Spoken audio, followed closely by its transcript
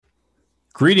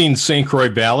Greetings, St. Croix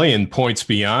Valley and points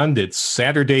beyond. It's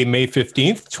Saturday, May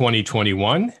 15th,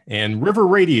 2021, and River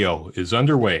Radio is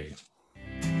underway.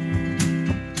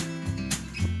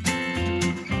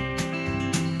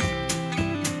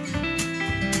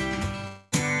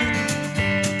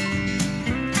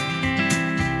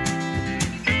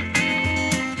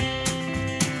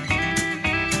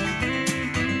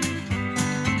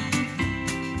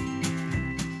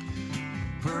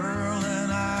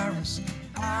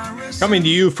 Coming to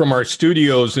you from our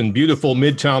studios in beautiful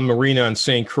Midtown Marina on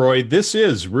St. Croix, this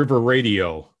is River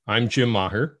Radio. I'm Jim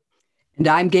Maher. And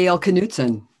I'm Gail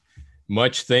Knutson.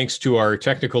 Much thanks to our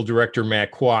technical director,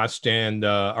 Matt Quast, and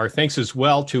our thanks as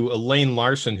well to Elaine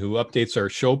Larson, who updates our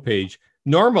show page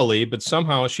normally, but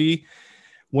somehow she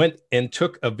went and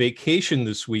took a vacation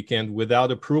this weekend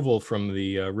without approval from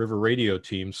the River Radio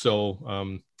team.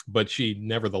 But she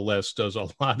nevertheless does a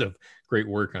lot of great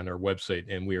work on our website,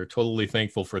 and we are totally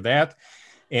thankful for that.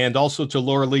 And also to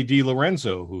Laura Lee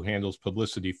DiLorenzo, who handles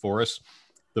publicity for us.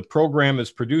 The program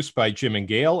is produced by Jim and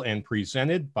Gail and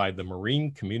presented by the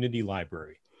Marine Community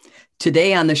Library.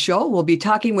 Today on the show, we'll be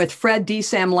talking with Fred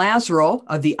DeSamLazaro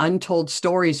of the Untold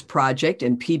Stories Project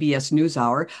and PBS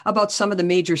NewsHour about some of the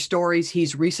major stories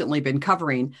he's recently been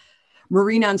covering.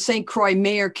 Marine on St. Croix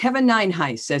Mayor Kevin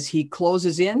Nienhuis says he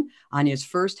closes in on his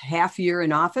first half year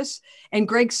in office, and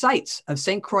Greg Seitz of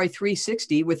St. Croix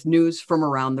 360 with news from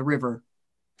around the river.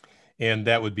 And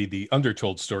that would be the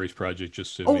Undertold Stories Project,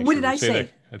 just to what did I say?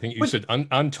 I think you said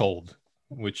untold,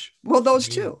 which... Well, those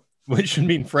two. Which should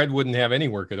mean Fred wouldn't have any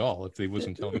work at all if he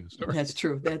wasn't telling the story. That's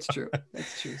true.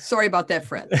 Sorry about that,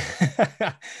 Fred.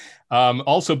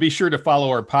 Also, be sure to follow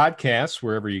our podcasts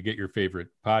wherever you get your favorite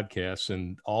podcasts,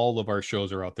 and all of our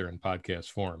shows are out there in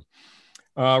podcast form.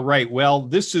 Right. Well,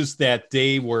 this is that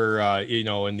day where,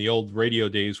 in the old radio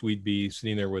days, we'd be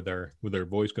sitting there with our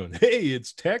voice going, "Hey,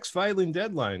 it's tax filing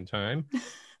deadline time,"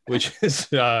 which is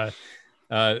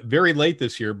very late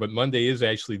this year, but Monday is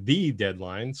actually the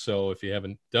deadline. So if you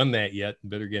haven't done that yet,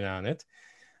 better get on it.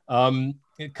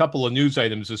 A couple of news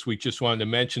items this week. Just wanted to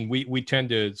mention, we tend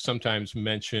to sometimes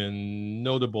mention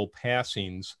notable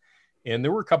passings, and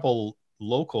there were a couple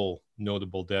local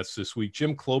notable deaths this week.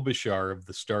 Jim Klobuchar of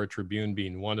the Star Tribune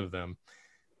being one of them.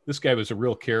 This guy was a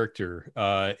real character,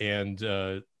 and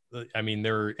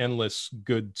there are endless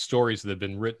good stories that have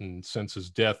been written since his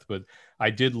death, but I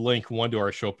did link one to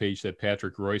our show page that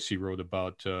Patrick Royce wrote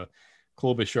about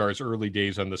Klobuchar's early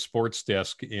days on the sports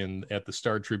desk at the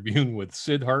Star Tribune with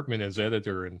Sid Hartman as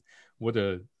editor, and what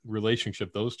a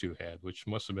relationship those two had, which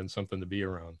must have been something to be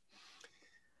around.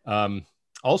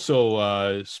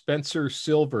 Also, Spencer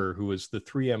Silver, who is the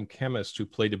 3M chemist who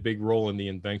played a big role in the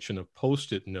invention of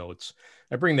Post-it notes.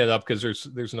 I bring that up because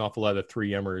there's an awful lot of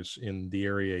 3Mers in the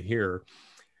area here.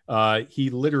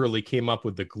 He literally came up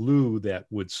with the glue that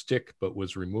would stick but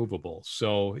was removable.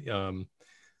 So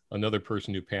another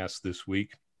person who passed this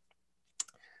week.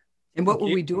 And what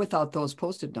would we do without those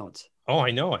Post-it notes? Oh, I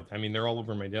know it. I mean, they're all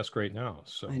over my desk right now.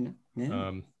 So I know.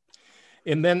 Yeah.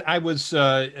 And then I was,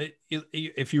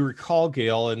 if you recall,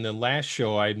 Gail, in the last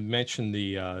show, I mentioned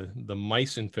the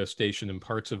mice infestation in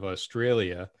parts of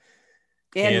Australia.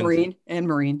 And marine.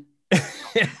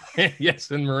 Yes,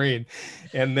 and marine.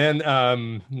 And then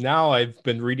now I've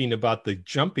been reading about the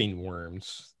jumping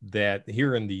worms that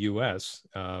here in the U.S.,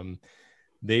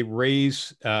 they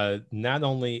raise not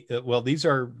only, these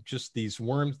are just these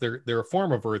worms. They're a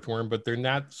form of earthworm, but they're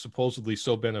not supposedly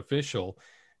so beneficial,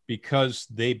 because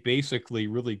they basically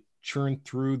really churn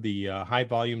through the high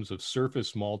volumes of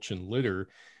surface mulch and litter,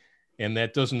 and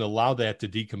that doesn't allow that to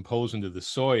decompose into the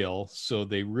soil. So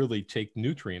they really take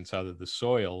nutrients out of the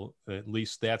soil. At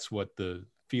least that's what the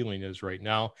feeling is right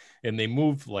now. And they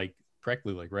move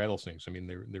practically like rattlesnakes. I mean,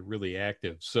 they're really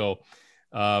active. So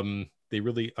they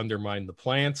really undermine the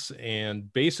plants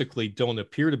and basically don't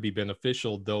appear to be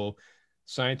beneficial, though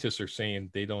scientists are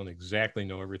saying they don't exactly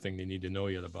know everything they need to know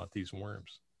yet about these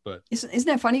worms. But isn't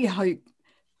that funny how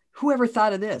whoever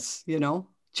thought of this,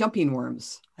 jumping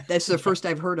worms? That's the first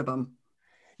I've heard of them.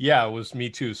 Yeah, it was me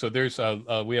too. So there's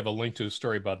we have a link to a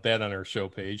story about that on our show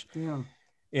page. Yeah.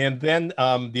 And then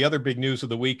the other big news of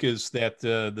the week is that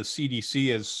the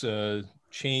CDC has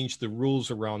changed the rules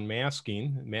around mask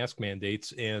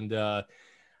mandates. And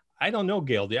I don't know,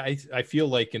 Gail, I feel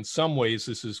like in some ways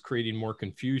this is creating more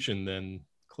confusion than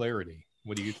clarity.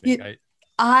 What do you think?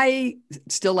 I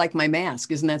still like my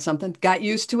mask. Isn't that something? Got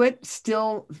used to it.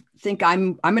 Still think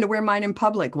I'm going to wear mine in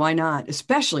public. Why not?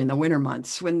 Especially in the winter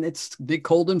months when it's the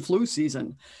cold and flu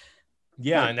season.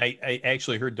 Yeah. And I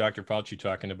actually heard Dr. Fauci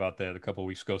talking about that a couple of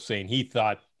weeks ago, saying he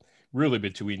thought really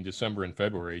between December and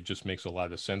February, it just makes a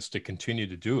lot of sense to continue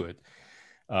to do it.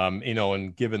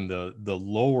 And given the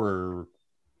lower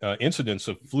incidence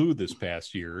of flu this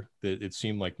past year, that it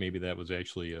seemed like maybe that was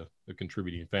actually a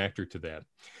contributing factor to that.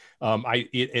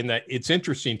 It's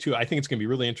interesting too. I think it's going to be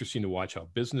really interesting to watch how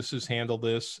businesses handle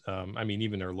this.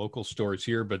 Even our local stores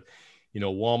here, but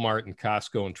Walmart and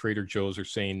Costco and Trader Joe's are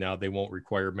saying now they won't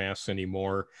require masks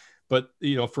anymore. But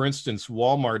for instance,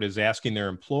 Walmart is asking their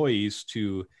employees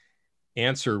to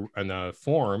answer on a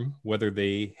form whether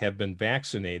they have been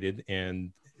vaccinated,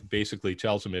 and basically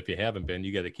tells them if you haven't been,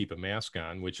 you got to keep a mask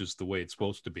on, which is the way it's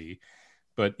supposed to be.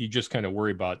 But you just kind of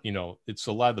worry about, it's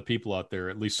a lot of the people out there,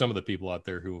 at least some of the people out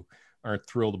there who aren't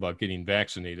thrilled about getting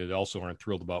vaccinated, also aren't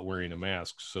thrilled about wearing a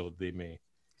mask. So they may.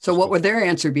 So what would their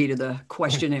answer be to the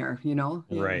questionnaire,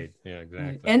 Right. Yeah,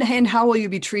 exactly. Right. And how will you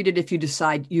be treated if you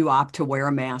decide you opt to wear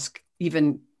a mask,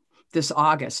 even this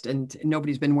August, and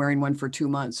nobody's been wearing one for 2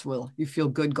 months? Will you feel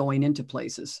good going into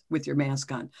places with your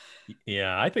mask on?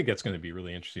 Yeah, I think that's going to be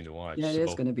really interesting to watch. Yeah, it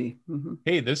is going to be. Mm-hmm.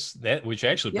 Hey, which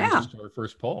actually brings us to our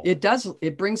first poll. It does.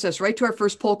 It brings us right to our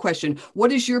first poll question.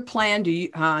 What is your plan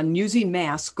on using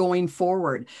masks going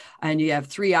forward? And you have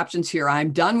 3 options here.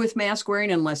 I'm done with mask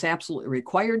wearing unless absolutely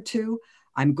required to.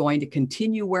 I'm going to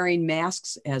continue wearing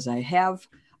masks as I have.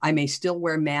 I may still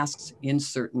wear masks in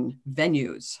certain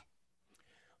venues.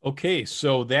 Okay,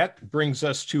 so that brings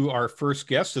us to our first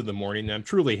guest of the morning. I'm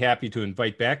truly happy to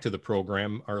invite back to the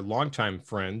program our longtime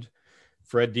friend,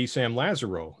 Fred DeSam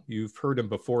Lazaro. You've heard him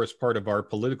before as part of our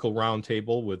political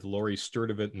roundtable with Lori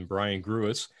Sturdivant and Brian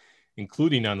Gruis,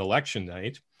 including on election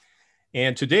night.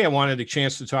 And today I wanted a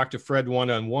chance to talk to Fred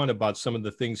one-on-one about some of the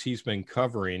things he's been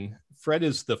covering. Fred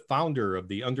is the founder of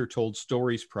the Undertold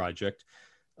Stories Project,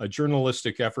 a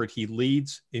journalistic effort he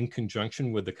leads in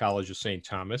conjunction with the College of St.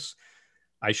 Thomas.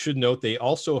 I should note they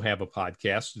also have a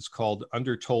podcast. It's called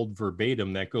Undertold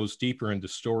Verbatim, that goes deeper into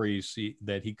stories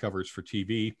that he covers for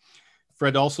TV.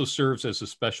 Fred also serves as a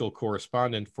special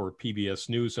correspondent for PBS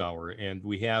NewsHour, and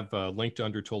we have linked to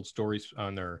Undertold Stories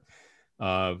on our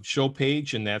show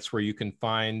page, and that's where you can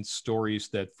find stories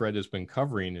that Fred has been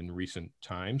covering in recent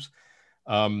times.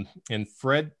 And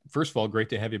Fred, first of all, great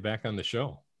to have you back on the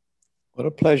show. What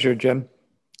a pleasure, Jim.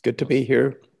 Good to be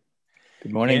here.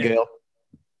 Good morning, Gail.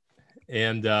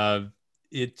 And I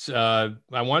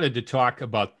wanted to talk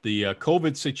about the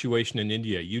COVID situation in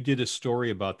India. You did a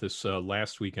story about this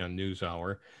last week on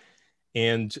NewsHour,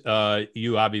 and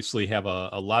you obviously have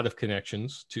a lot of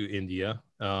connections to India.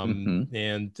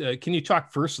 And can you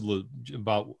talk first a little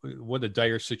about what a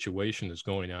dire situation is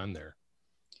going on there?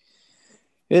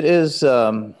 It is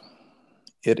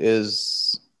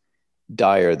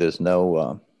dire.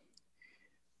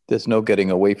 There's no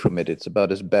getting away from it. It's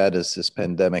about as bad as this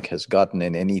pandemic has gotten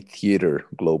in any theater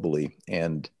globally.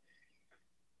 And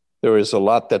there is a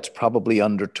lot that's probably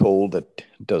undertold that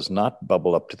does not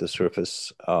bubble up to the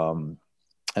surface. And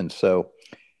so,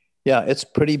 yeah, it's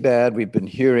pretty bad. We've been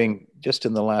hearing just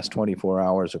in the last 24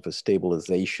 hours of a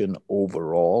stabilization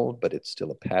overall, but it's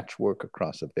still a patchwork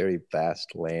across a very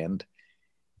vast land.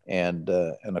 And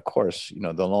of course,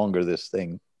 the longer this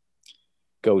thing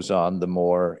goes on, the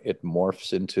more it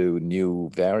morphs into new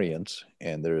variants.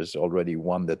 And there's already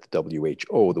one that the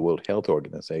WHO, the World Health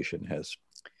Organization,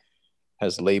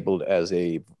 has labeled as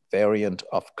a variant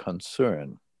of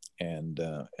concern. And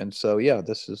so, yeah,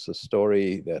 this is a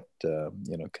story that,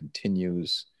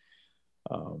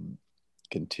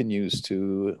 continues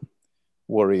to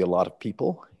worry a lot of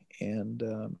people. And,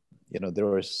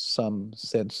 there is some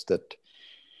sense that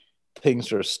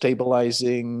things are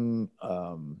stabilizing,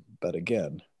 but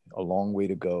again, a long way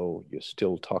to go. You're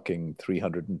still talking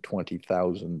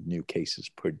 320,000 new cases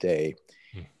per day,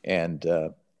 and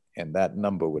that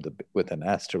number with an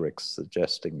asterisk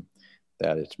suggesting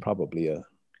that it's probably a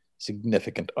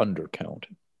significant undercount.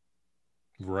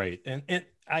 Right, and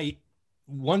I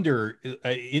wonder,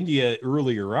 India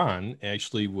earlier on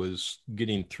actually was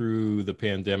getting through the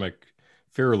pandemic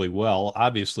fairly well,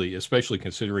 obviously, especially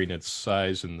considering its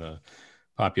size and the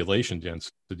population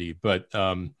density. But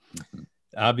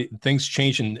things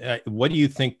changed. And what do you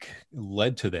think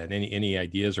led to that? Any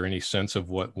ideas or any sense of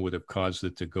what would have caused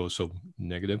it to go so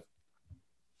negative?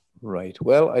 Right.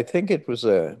 Well, I think it was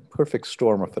a perfect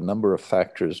storm of a number of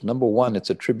factors. Number one, it's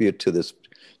a tribute to this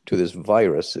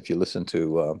virus. If you listen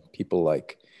to people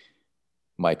like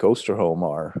Mike Osterholm,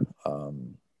 our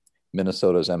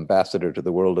Minnesota's ambassador to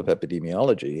the world of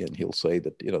epidemiology, and he'll say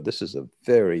that this is a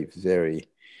very, very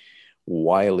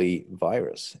wily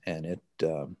virus, and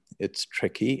it's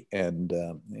tricky and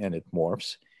it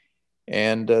morphs.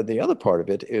 And the other part of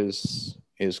it is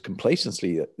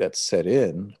complacency that set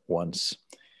in once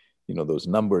those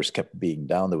numbers kept being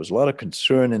down. There was a lot of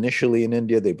concern initially in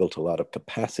India. They built a lot of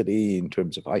capacity in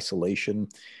terms of isolation.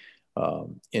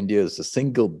 India is the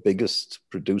single biggest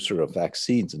producer of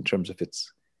vaccines in terms of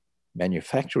its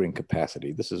manufacturing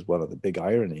capacity. This is one of the big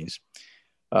ironies.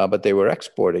 But they were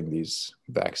exporting these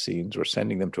vaccines or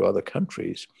sending them to other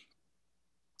countries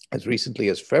as recently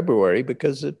as February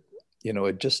because it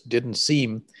just didn't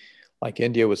seem like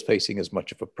India was facing as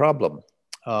much of a problem.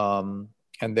 And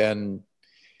then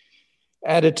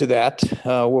added to that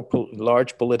were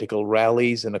large political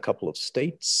rallies in a couple of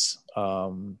states,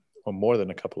 or more than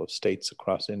a couple of states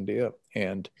across India,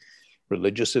 and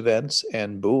religious events,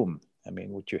 and boom. I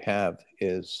mean, what you have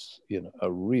is,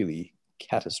 a really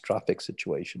catastrophic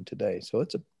situation today. So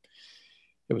it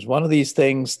was one of these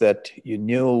things that you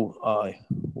knew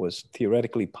was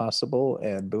theoretically possible,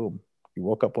 and boom, you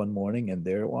woke up one morning and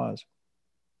there it was.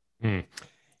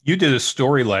 You did a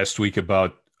story last week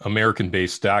about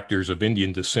American-based doctors of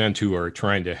Indian descent who are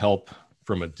trying to help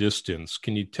from a distance.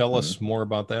 Can you tell us more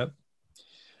about that?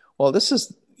 Well, this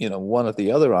is, one of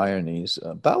the other ironies.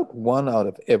 About 1 out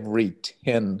of every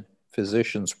 10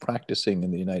 physicians practicing in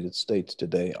the United States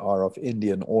today are of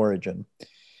Indian origin.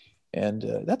 And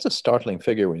that's a startling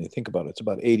figure when you think about it. It's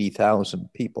about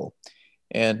 80,000 people.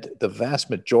 And the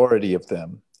vast majority of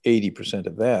them, 80%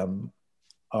 of them,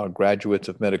 are graduates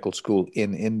of medical school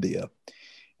in India.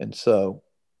 And so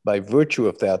by virtue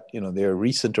of that, they're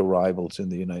recent arrivals in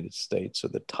the United States. So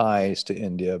the ties to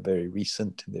India are very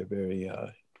recent and they're very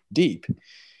deep.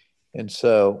 And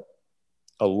so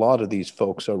a lot of these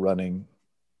folks are running,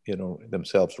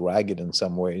 themselves ragged in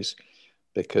some ways,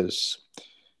 because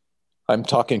I'm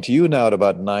talking to you now at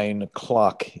about 9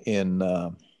 o'clock in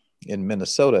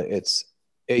Minnesota. It's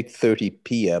 8:30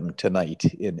 p.m. tonight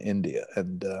in India.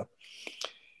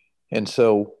 And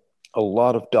so a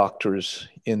lot of doctors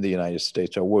in the United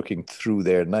States are working through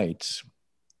their nights,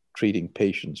 treating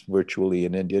patients virtually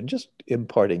in India, and just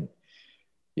imparting,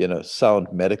 sound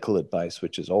medical advice,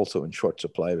 which is also in short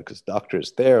supply because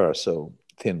doctors there are so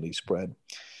thinly spread.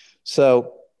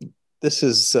 So this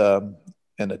is an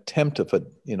attempt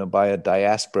by a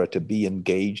diaspora to be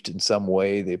engaged in some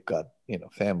way. They've got,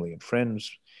 family and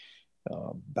friends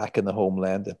back in the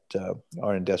homeland that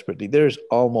are in desperate need. There's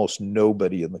almost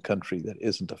nobody in the country that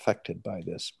isn't affected by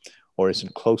this or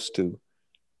isn't close to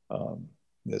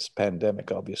this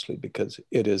pandemic, obviously, because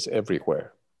it is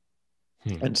everywhere.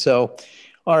 And so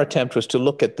our attempt was to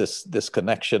look at this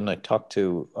connection. I talked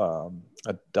to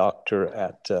a doctor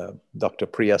at Dr.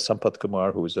 Priya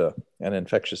Sampath-Kumar, who's an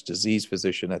infectious disease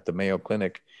physician at the Mayo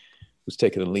Clinic, who's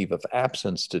taken a leave of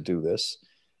absence to do this.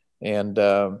 And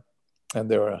there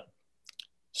are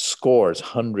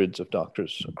hundreds of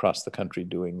doctors across the country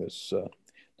doing this,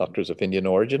 doctors of Indian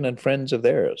origin and friends of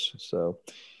theirs. So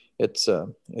it's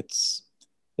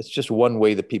just one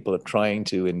way that people are trying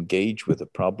to engage with a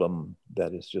problem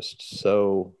that is just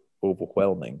so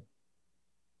overwhelming.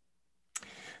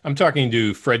 I'm talking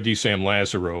to Fred D-Sam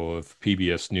Lazaro of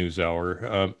PBS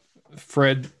NewsHour.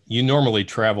 Fred, you normally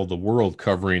travel the world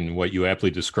covering what you aptly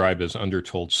describe as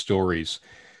undertold stories.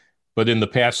 But in the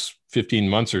past 15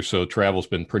 months or so, travel's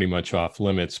been pretty much off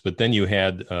limits. But then you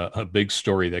had a big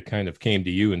story that kind of came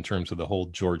to you in terms of the whole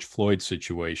George Floyd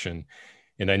situation.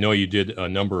 And I know you did a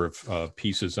number of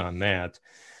pieces on that.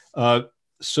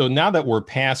 So now that we're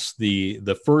past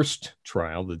the first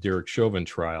trial, the Derek Chauvin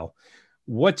trial,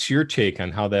 what's your take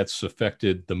on how that's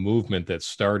affected the movement that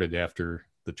started after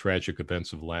the tragic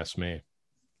events of last May?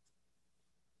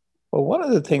 Well, one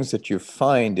of the things that you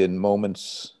find in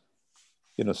moments,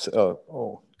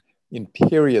 in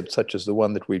periods such as the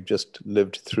one that we've just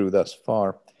lived through thus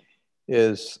far,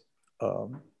 is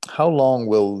how long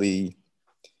will the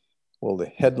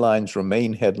headlines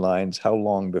remain headlines? How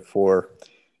long before,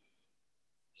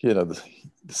 the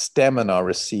stamina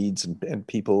recedes and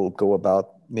people go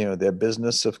about, their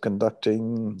business of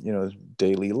conducting,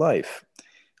 daily life,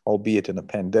 albeit in a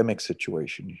pandemic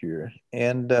situation here.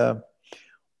 And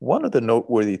one of the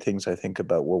noteworthy things I think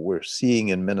about what we're seeing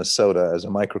in Minnesota as a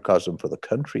microcosm for the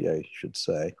country, I should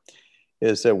say,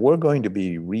 is that we're going to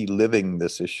be reliving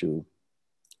this issue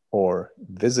or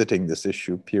visiting this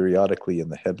issue periodically in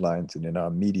the headlines and in our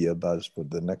media buzz for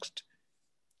the next,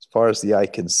 as far as the eye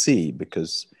can see,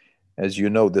 because as you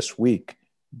know, this week,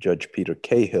 Judge Peter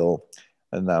Cahill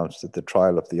announced that the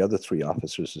trial of the other 3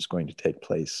 officers is going to take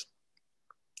place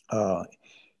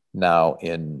now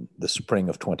in the spring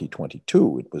of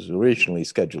 2022. It was originally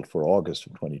scheduled for August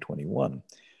of 2021.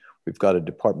 We've got a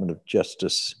Department of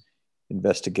Justice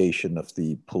investigation of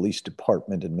the police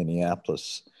department in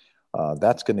Minneapolis.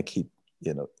 That's going to keep,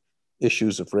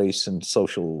 issues of race and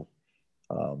social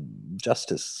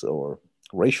justice or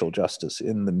racial justice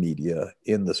in the media,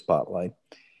 in the spotlight.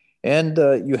 And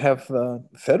you have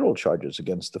federal charges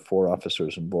against the 4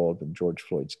 officers involved in George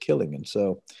Floyd's killing. And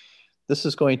so this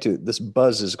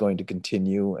buzz is going to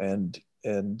continue. And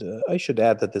I should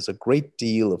add that there's a great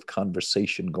deal of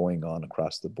conversation going on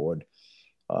across the board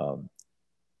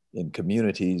in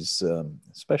communities,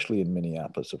 especially in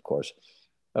Minneapolis, of course,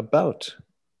 about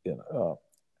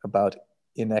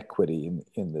inequity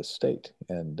in this state,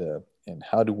 and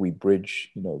how do we bridge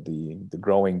the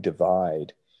growing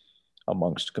divide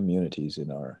amongst communities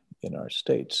in our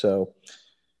state. So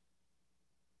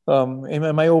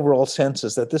and my overall sense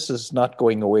is that this is not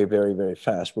going away very, very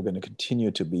fast. We're going to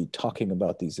continue to be talking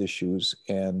about these issues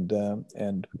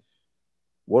and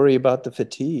worry about the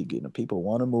fatigue. People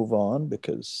want to move on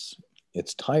because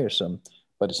it's tiresome,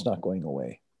 but it's not going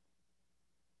away.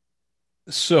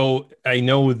 So I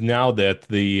know now that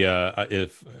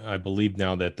I believe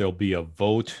now that there'll be a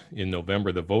vote in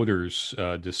November, the voters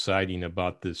deciding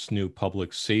about this new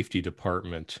public safety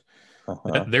department.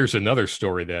 There's another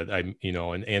story that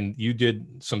and you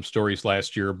did some stories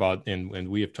last year about, and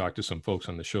we have talked to some folks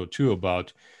on the show too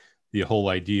about the whole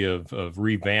idea of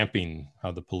revamping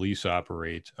how the police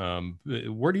operate.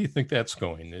 Where do you think that's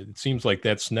going? It seems like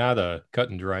that's not a cut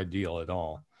and dry deal at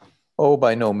all. Oh,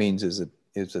 by no means is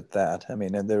it that. I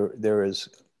mean, and there is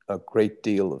a great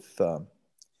deal of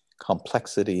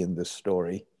complexity in this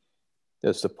story.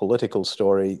 There's the political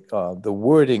story. The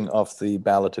wording of the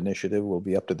ballot initiative will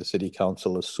be up to the city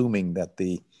council, assuming that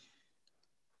the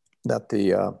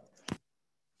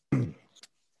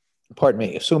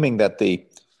assuming that the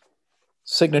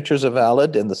signatures are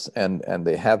valid and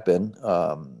they have been.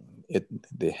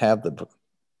 They have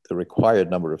the required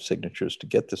number of signatures to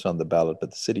get this on the ballot,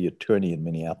 but the city attorney in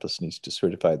Minneapolis needs to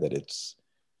certify that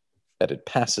it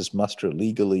passes muster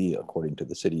legally according to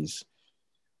the city's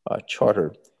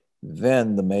charter.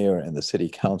 Then the mayor and the city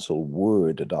council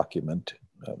word a document,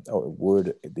 or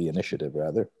word the initiative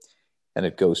rather, and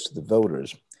it goes to the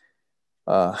voters.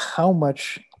 How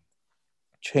much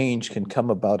change can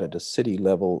come about at a city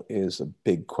level is a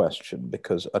big question,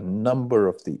 because a number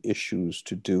of the issues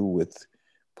to do with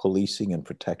policing and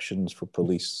protections for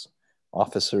police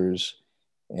officers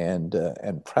and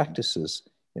practices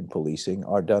in policing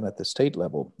are done at the state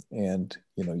level. And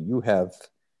you have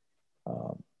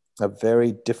a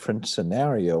very different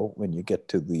scenario when you get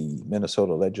to the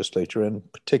Minnesota legislature, and in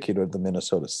particular the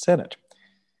Minnesota Senate.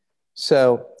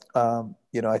 So,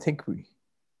 I think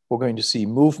we're going to see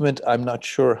movement. I'm not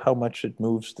sure how much it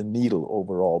moves the needle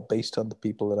overall based on the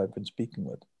people that I've been speaking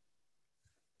with.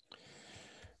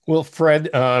 Well, Fred,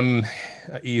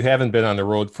 you haven't been on the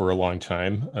road for a long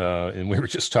time. And we were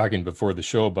just talking before the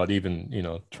show about even,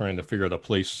 trying to figure out a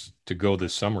place to go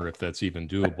this summer, if that's even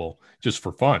doable, just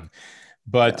for fun.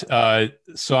 But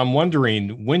so I'm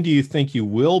wondering, when do you think you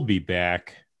will be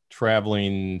back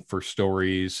traveling for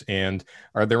stories? And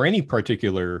are there any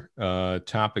particular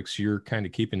topics you're kind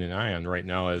of keeping an eye on right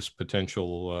now as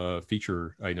potential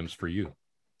feature items for you?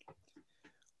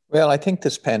 Well, I think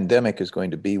this pandemic is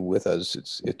going to be with us.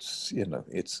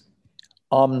 It's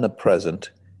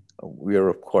omnipresent. We are,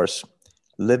 of course,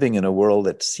 living in a world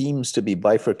that seems to be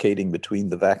bifurcating between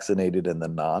the vaccinated and the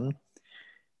non.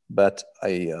 But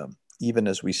even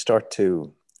as we start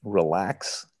to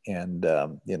relax and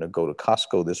go to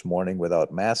Costco this morning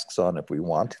without masks on if we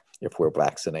want, if we're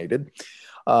vaccinated,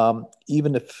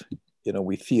 even if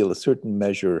we feel a certain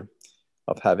measure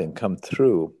of having come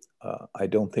through, I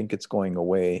don't think it's going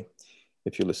away.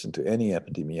 If you listen to any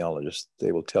epidemiologist,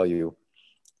 they will tell you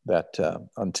that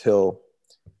until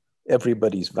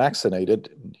everybody's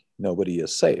vaccinated, nobody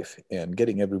is safe. And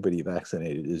getting everybody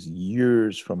vaccinated is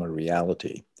years from a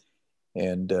reality.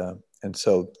 And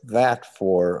so that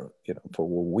for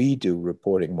what we do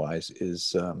reporting wise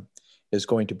is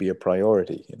going to be a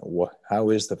priority.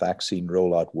 How is the vaccine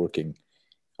rollout working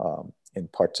in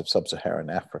parts of sub-Saharan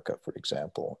Africa, for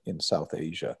example, in South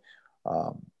Asia?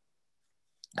 How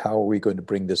are we going to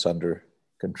bring this under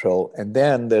control? And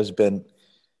then there's been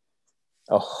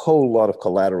a whole lot of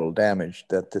collateral damage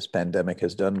that this pandemic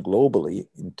has done globally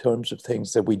in terms of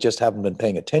things that we just haven't been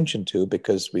paying attention to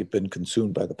because we've been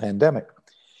consumed by the pandemic.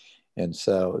 And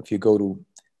so if you go to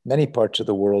many parts of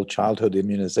the world, childhood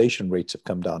immunization rates have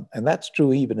come down. And that's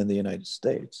true even in the United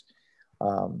States.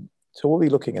 So we'll be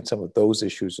looking at some of those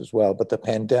issues as well. But the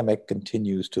pandemic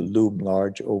continues to loom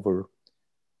large over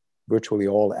virtually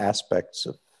all aspects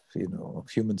of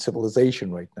human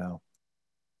civilization right now.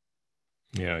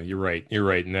 Yeah, you're right. You're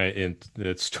right. And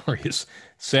that story is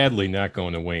sadly not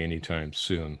going away anytime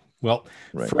soon. Well,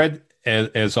 right. Fred,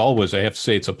 as always, I have to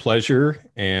say it's a pleasure,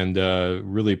 and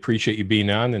really appreciate you being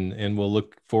on, and we'll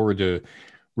look forward to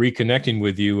reconnecting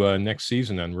with you next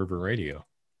season on River Radio.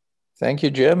 Thank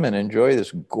you, Jim, and enjoy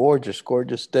this gorgeous,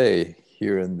 gorgeous day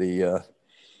here in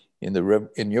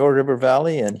your River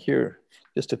Valley, and here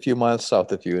just a few miles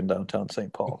south of you in downtown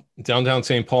St. Paul. Downtown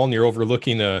St. Paul, and you're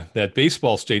overlooking that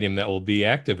baseball stadium that will be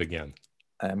active again.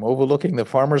 I'm overlooking the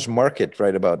farmers market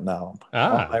right about now.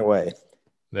 On my way.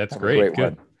 That's great.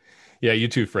 Good. One. Yeah, you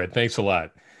too, Fred. Thanks a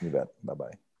lot. You bet.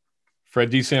 Bye-bye. Fred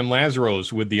DeSam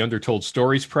Lazarous with the Undertold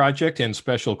Stories Project and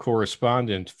special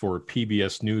correspondent for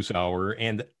PBS NewsHour.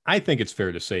 And I think it's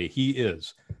fair to say he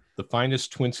is the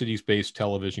finest Twin Cities-based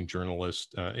television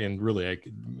journalist, and really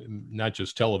not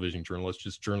just television journalist,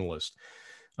 just journalist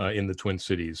in the Twin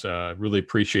Cities. Really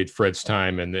appreciate Fred's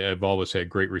time, and I've always had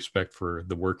great respect for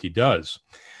the work he does.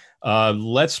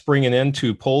 Let's bring an end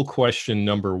to poll question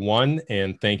number 1,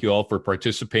 and thank you all for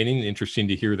participating. Interesting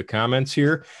to hear the comments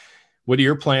here. What are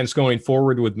your plans going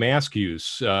forward with mask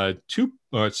use?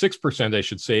 6%, I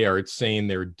should say, are saying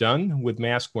they're done with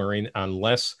mask wearing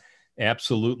unless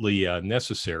absolutely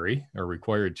necessary or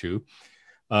required to.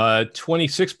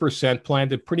 26% plan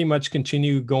to pretty much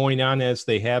continue going on as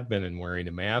they have been and wearing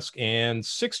a mask. And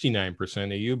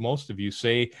 69% of you, most of you,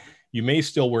 say you may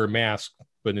still wear masks,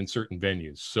 but in certain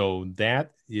venues. So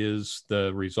that is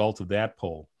the result of that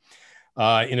poll.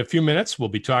 In a few minutes, we'll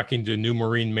be talking to new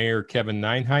Marine Mayor Kevin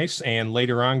Nienhuis, and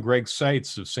later on, Greg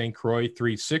Seitz of St. Croix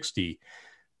 360.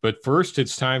 But first,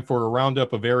 it's time for a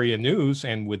roundup of area news.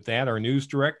 And with that, our news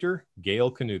director,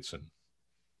 Gail Knutson.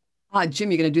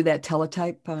 Jim, you're going to do that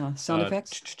teletype sound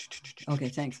effects? Okay,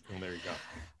 thanks. Well, there you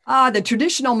go. The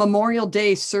traditional Memorial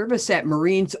Day service at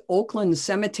Marine's Oakland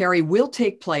Cemetery will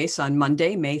take place on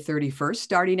Monday, May 31st,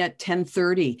 starting at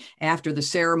 10:30. After the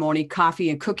ceremony,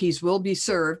 coffee and cookies will be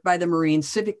served by the Marine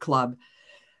Civic Club.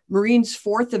 Marine's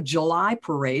 4th of July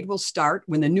parade will start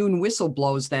when the noon whistle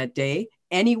blows that day.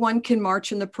 Anyone can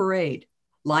march in the parade.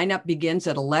 Lineup begins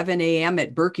at 11 a.m.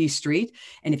 at Berkey Street.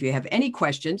 And if you have any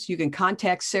questions, you can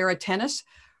contact Sarah Tennis.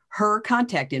 Her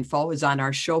contact info is on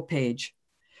our show page.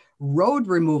 Road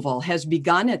removal has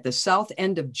begun at the south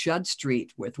end of Judd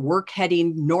Street with work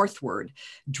heading northward.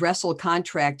 Dressel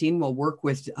Contracting will work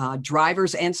with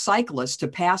drivers and cyclists to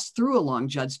pass through along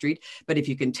Judd Street, but if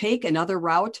you can take another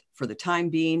route for the time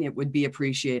being, it would be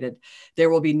appreciated.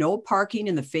 There will be no parking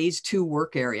in the Phase 2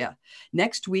 work area.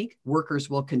 Next week,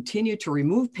 workers will continue to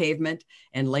remove pavement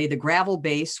and lay the gravel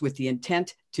base with the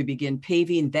intent to begin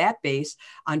paving that base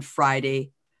on Friday,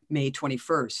 May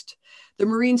 21st. The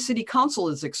Marine City Council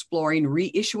is exploring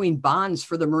reissuing bonds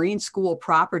for the Marine School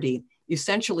property,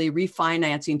 essentially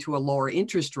refinancing to a lower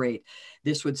interest rate.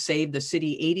 This would save the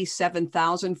city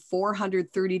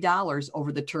 $87,430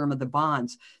 over the term of the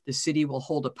bonds. The city will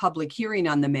hold a public hearing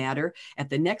on the matter at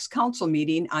the next council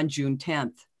meeting on June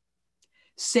 10th.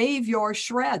 Save your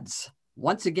shreds.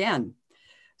 Once again,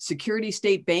 Security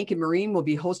State Bank and Marine will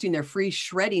be hosting their free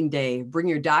shredding day. Bring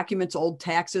your documents, old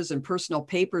taxes, and personal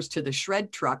papers to the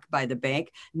shred truck by the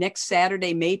bank next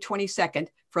Saturday, May 22nd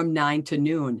from 9 to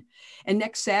noon. And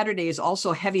next Saturday is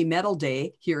also Heavy Metal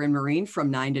Day here in Marine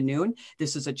from 9 to noon.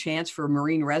 This is a chance for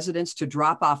Marine residents to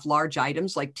drop off large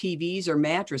items like TVs or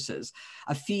mattresses.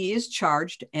 A fee is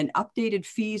charged, and updated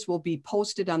fees will be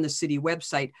posted on the city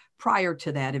website prior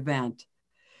to that event.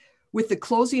 With the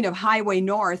closing of Highway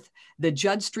North, the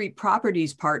Judd Street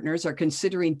Properties partners are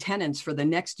considering tenants for the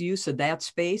next use of that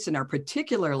space and are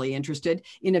particularly interested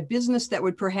in a business that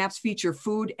would perhaps feature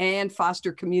food and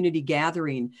foster community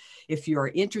gathering. If you are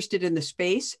interested in the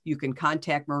space, you can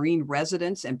contact Marine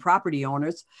residents and property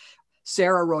owners,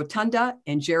 Sarah Rotunda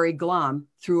and Jerry Glom,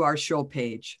 through our show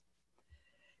page.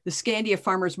 The Scandia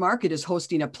Farmers Market is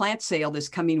hosting a plant sale this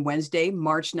coming Wednesday,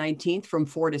 March 19th from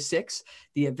 4 to 6.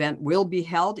 The event will be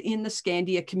held in the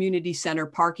Scandia Community Center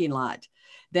parking lot.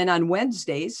 Then on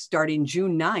Wednesdays, starting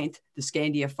June 9th, the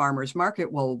Scandia Farmers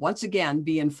Market will once again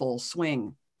be in full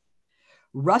swing.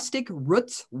 Rustic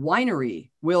Roots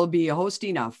Winery will be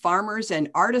hosting a farmers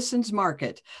and artisans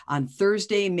market on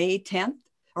Thursday, May 20th.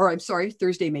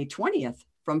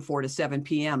 From 4 to 7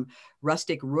 p.m.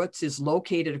 Rustic Roots is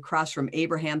located across from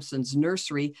Abrahamson's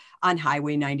Nursery on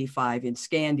Highway 95 in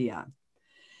Scandia.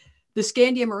 The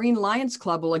Scandia Marine Lions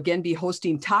Club will again be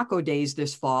hosting Taco Days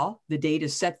this fall. The date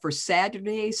is set for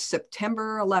Saturday,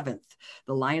 September 11th.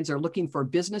 The Lions are looking for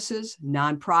businesses,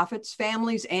 nonprofits,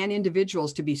 families, and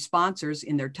individuals to be sponsors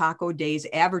in their Taco Days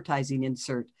advertising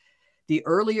insert. The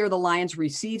earlier the Lions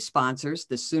receive sponsors,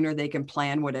 the sooner they can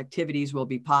plan what activities will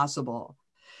be possible.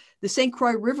 The St.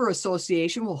 Croix River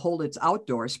Association will hold its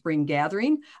outdoor spring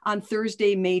gathering on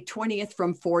Thursday, May 20th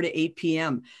from 4 to 8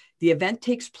 p.m. The event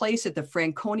takes place at the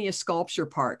Franconia Sculpture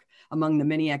Park. Among the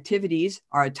many activities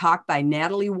are a talk by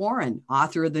Natalie Warren,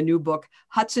 author of the new book,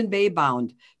 Hudson Bay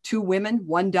Bound, 2 Women,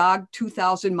 1 Dog,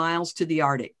 2,000 Miles to the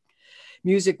Arctic.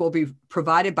 Music will be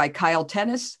provided by Kyle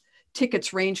Tennis.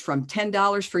 Tickets range from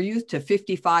 $10 for youth to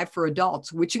 $55 for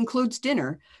adults, which includes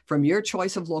dinner from your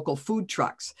choice of local food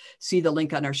trucks. See the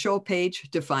link on our show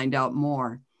page to find out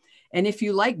more. And if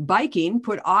you like biking,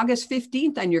 put August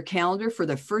 15th on your calendar for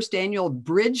the first annual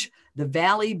Bridge the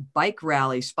Valley Bike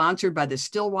Rally, sponsored by the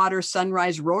Stillwater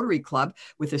Sunrise Rotary Club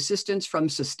with assistance from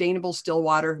Sustainable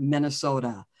Stillwater,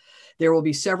 Minnesota. There will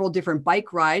be several different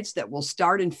bike rides that will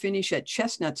start and finish at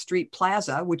Chestnut Street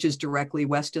Plaza, which is directly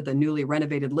west of the newly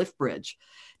renovated lift bridge.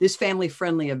 This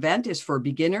family-friendly event is for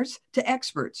beginners to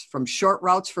experts, from short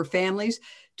routes for families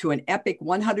to an epic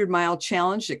 100-mile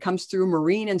challenge that comes through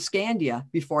Marine and Scandia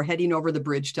before heading over the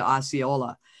bridge to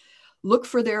Osceola. Look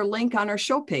for their link on our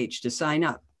show page to sign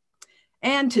up.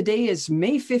 And today is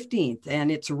May 15th,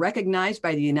 and it's recognized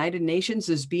by the United Nations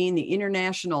as being the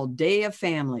International Day of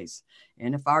Families.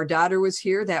 And if our daughter was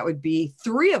here, that would be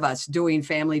 3 of us doing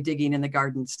family digging in the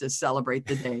gardens to celebrate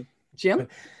the day. Jim?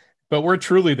 But we're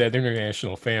truly that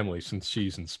international family since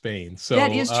she's in Spain. So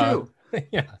that is true.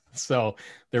 Yeah. So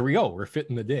there we go. We're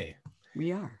fitting the day.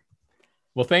 We are.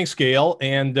 Well, thanks, Gail.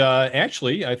 And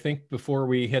actually, I think before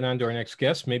we head on to our next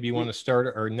guest, maybe you want to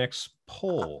start our next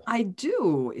poll. I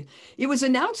do. It was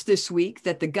announced this week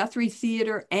that the Guthrie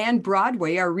Theater and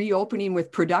Broadway are reopening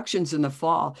with productions in the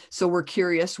fall. So we're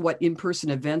curious, what in-person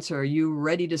events are you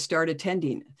ready to start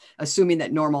attending, assuming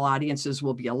that normal audiences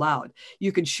will be allowed?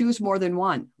 You can choose more than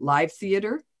one: live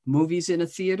theater, movies in a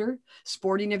theater,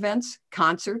 sporting events,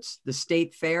 concerts, the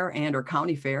state fair and or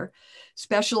county fair,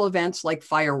 special events like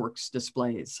fireworks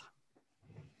displays.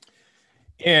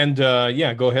 And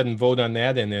yeah, go ahead and vote on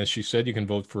that. And as she said, you can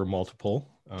vote for a multiple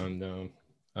on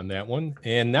that one.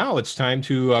 And now it's time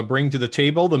to bring to the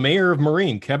table the mayor of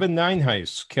Marine, Kevin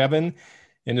Nienhuis. Kevin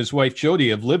and his wife Jody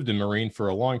have lived in Marine for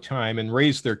a long time and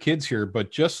raised their kids here.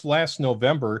 But just last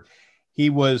November, he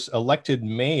was elected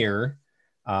mayor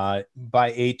by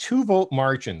a 2-vote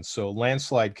margin. So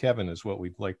landslide Kevin is what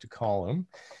we'd like to call him.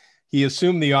 He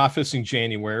assumed the office in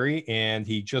January, and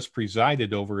he just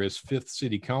presided over his 5th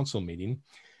city council meeting.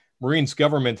 Marine's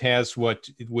government has what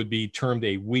would be termed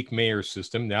a weak mayor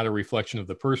system, not a reflection of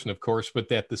the person, of course, but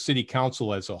that the city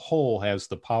council as a whole has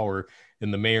the power,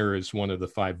 and the mayor is one of the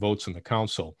 5 votes in the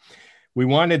council. We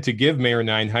wanted to give Mayor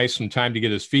Nienhuis some time to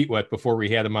get his feet wet before we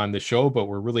had him on the show, but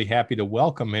we're really happy to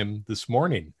welcome him this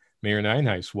morning. Mayor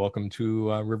Nienhuis, welcome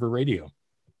to River Radio.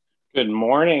 Good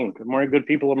morning. Good morning, good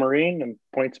people of Marine and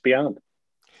points beyond.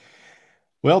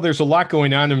 Well, there's a lot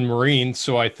going on in Marine,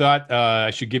 so I thought I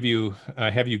should have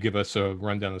you give us a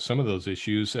rundown of some of those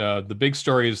issues. The big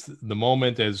story is the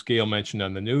moment, as Gail mentioned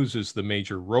on the news, is the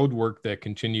major road work that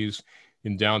continues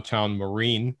in downtown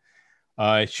Marine.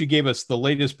 She gave us the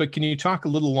latest, but can you talk a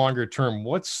little longer term?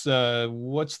 What's the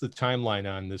timeline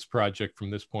on this project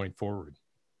from this point forward?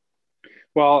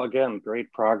 Well, again,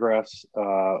 great progress.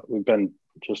 We've been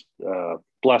just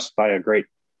blessed by a great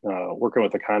working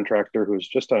with a contractor who's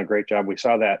just done a great job. We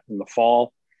saw that in the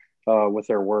fall with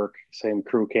their work. Same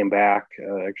crew came back.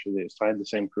 Actually, they assigned the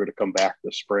same crew to come back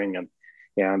this spring,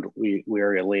 and we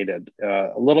are elated.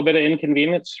 A little bit of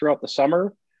inconvenience throughout the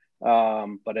summer,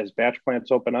 but as batch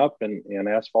plants open up and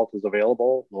asphalt is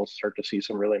available, we'll start to see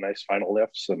some really nice final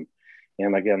lifts. And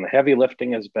again, the heavy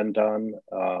lifting has been done.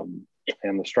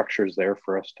 And the structure is there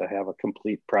for us to have a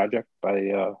complete project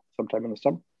by sometime in the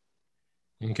summer.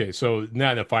 Okay, so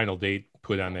not a final date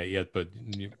put on that yet, but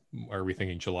are we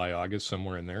thinking July, August,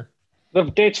 somewhere in there? The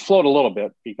dates float a little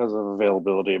bit because of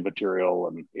availability of material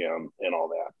and all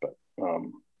that. But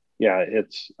yeah,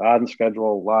 it's on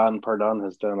schedule. Lon Pardon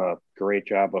has done a great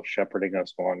job of shepherding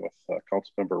us along with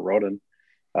Councilmember Roden,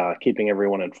 keeping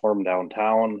everyone informed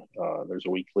downtown. There's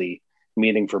a weekly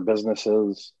meeting for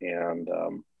businesses, and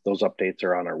those updates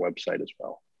are on our website as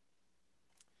well.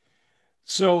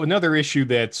 So another issue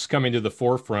that's coming to the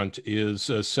forefront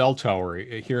is a cell tower.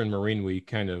 Here in Marine, we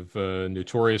kind of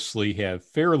notoriously have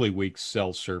fairly weak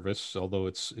cell service, although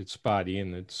it's spotty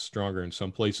and it's stronger in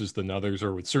some places than others,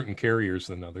 or with certain carriers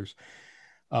than others.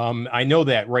 I know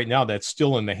that right now that's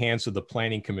still in the hands of the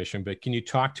Planning Commission, but can you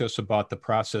talk to us about the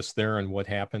process there and what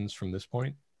happens from this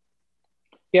point?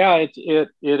 Yeah,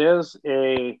 it is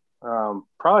a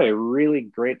probably a really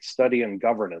great study in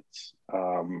governance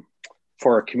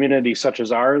for a community such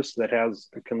as ours that has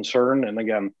a concern. And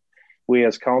again, we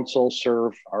as council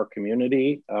serve our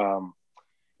community.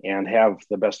 and have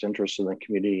the best interests of the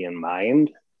community in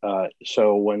mind.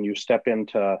 So when you step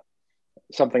into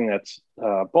something that's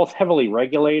both heavily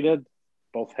regulated,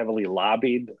 both heavily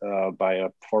lobbied by a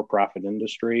for-profit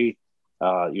industry,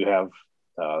 you have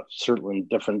certain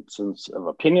differences of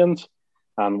opinions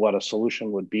on what a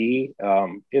solution would be.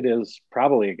 It is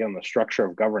probably, again, the structure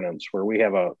of governance where we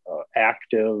have a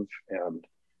active and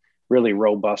really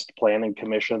robust planning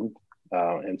commission.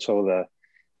 And so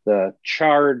the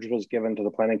charge was given to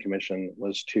the planning commission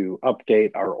was to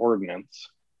update our ordinance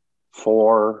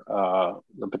for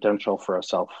the potential for a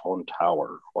cell phone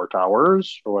tower or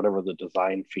towers or whatever the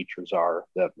design features are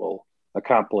that will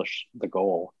accomplish the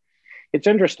goal. It's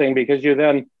interesting because you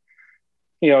then,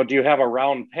 do you have a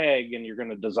round peg and you're going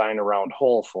to design a round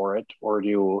hole for it, or do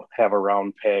you have a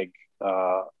round peg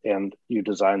and you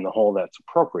design the hole that's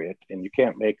appropriate? And you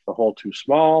can't make the hole too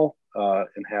small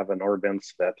and have an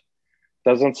ordinance that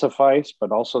doesn't suffice,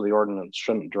 but also the ordinance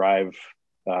shouldn't drive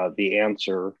the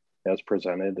answer as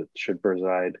presented. It should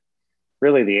provide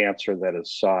really the answer that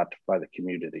is sought by the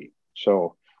community.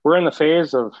 So we're in the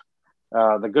phase of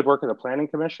the good work of the Planning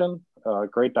Commission,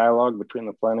 great dialogue between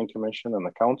the Planning Commission and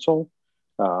the Council.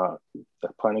 The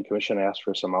Planning Commission asked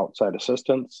for some outside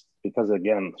assistance because,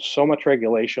 again, so much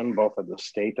regulation, both at the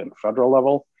state and federal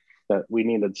level, that we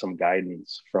needed some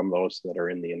guidance from those that are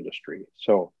in the industry.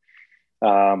 So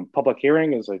public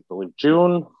hearing is, I believe,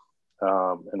 June,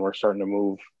 and we're starting to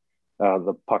move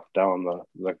the puck down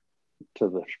we're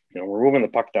moving the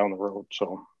puck down the road.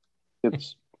 So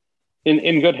it's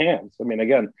in good hands. I mean,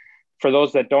 again, for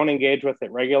those that don't engage with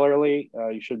it regularly,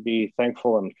 you should be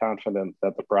thankful and confident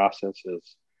that the process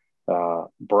is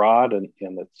broad and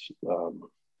it's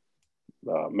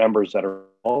members that are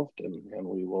involved, and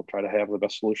we will try to have the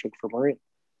best solution for Marine.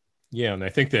 Yeah, and I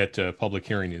think that public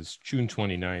hearing is June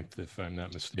 29th, if I'm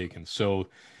not mistaken. So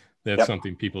that's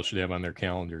something people should have on their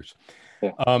calendars.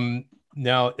 Yeah.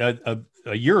 Now,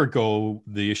 a year ago,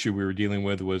 the issue we were dealing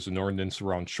with was an ordinance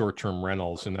around short-term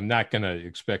rentals, and I'm not going to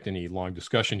expect any long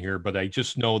discussion here, but I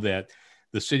just know that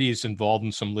the city is involved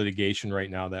in some litigation right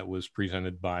now that was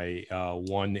presented by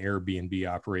one Airbnb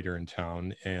operator in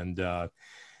town, and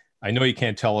I know you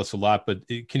can't tell us a lot, but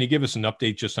can you give us an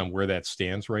update just on where that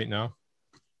stands right now?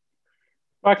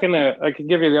 I can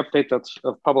give you the update that's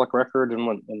of public record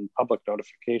and public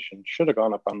notification. Should have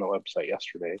gone up on the website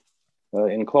yesterday.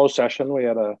 In closed session, we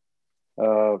had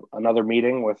another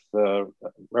meeting with our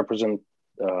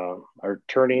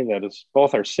attorney that is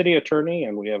both our city attorney,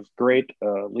 and we have great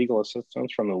legal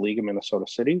assistance from the League of Minnesota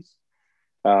Cities.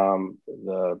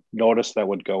 The notice that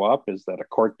would go up is that a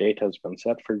court date has been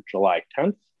set for July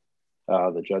 10th.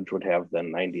 The judge would have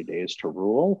then 90 days to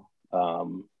rule.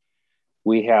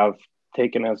 We have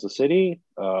taken as a city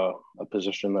a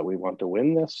position that we want to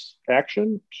win this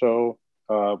action. So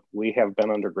we have been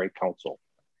under great counsel.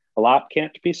 A lot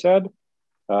can't be said.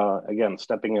 Again,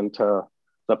 stepping into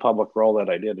the public role that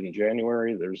I did in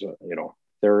January,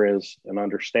 there is an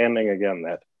understanding again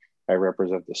that I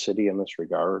represent the city in this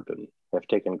regard and have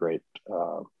taken great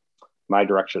my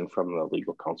direction from the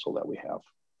legal counsel that we have.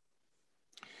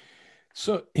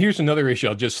 So here's another issue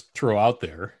I'll just throw out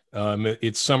there.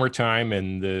 It's summertime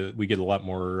and we get a lot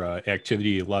more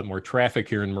activity, a lot more traffic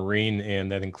here in Marine, and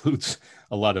that includes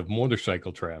a lot of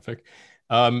motorcycle traffic.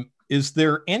 Is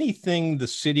there anything the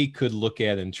city could look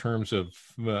at in terms of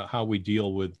how we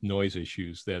deal with noise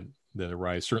issues that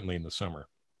arise, certainly in the summer?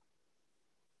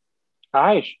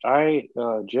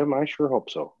 Jim, I sure hope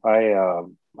so.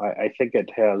 I think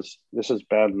this has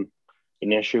been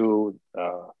an issue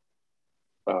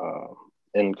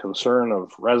in concern of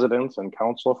residents and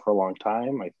council for a long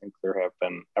time. I think there have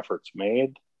been efforts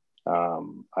made.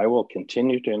 I will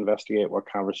continue to investigate what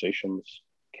conversations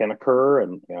can occur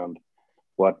and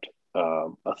what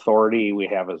authority we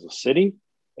have as a city,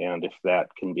 and if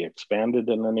that can be expanded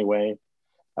in any way.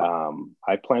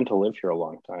 I plan to live here a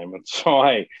long time, and so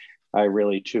I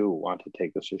really too want to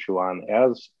take this issue on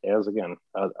as again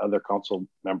other council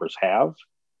members have,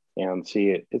 and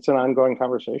see it's an ongoing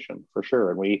conversation for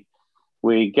sure. And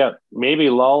we get maybe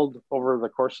lulled over the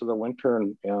course of the winter,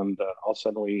 and all of a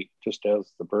sudden we just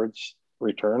as the birds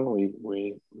return,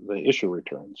 the issue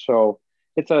returns. So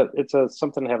it's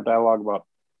something to have dialogue about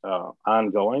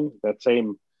ongoing. That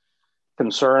same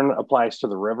concern applies to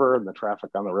the river and the traffic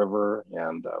on the river,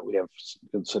 and we have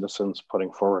good citizens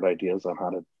putting forward ideas on how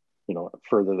to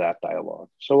further that dialogue.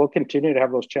 So we'll continue to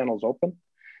have those channels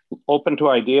open to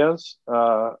ideas.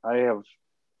 I have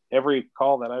every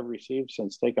call that I've received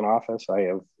since taking office, I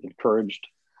have encouraged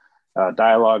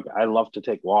dialogue. I love to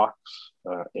take walks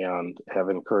and have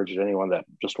encouraged anyone that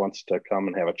just wants to come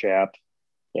and have a chat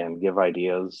and give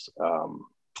ideas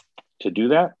do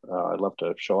that. I'd love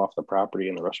to show off the property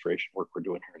and the restoration work we're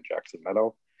doing here in Jackson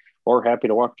Meadow, or happy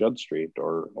to walk Judd Street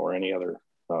or any other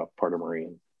part of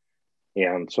Marine.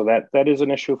 And so that is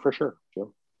an issue for sure,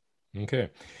 Jim. Okay.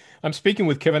 I'm speaking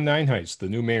with Kevin Nienhuis, the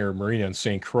new mayor of Marine on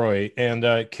St. Croix.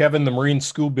 And Kevin, the Marine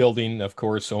School Building, of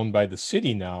course, owned by the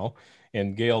city now.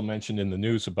 And Gail mentioned in the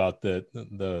news about the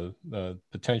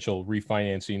potential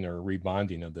refinancing or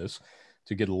rebonding of this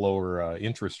to get a lower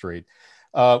interest rate.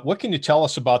 What can you tell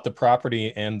us about the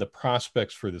property and the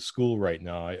prospects for the school right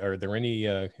now? Are there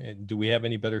any, do we have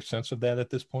any better sense of that at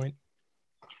this point?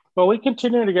 Well, we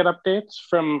continue to get updates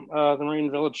from the Marine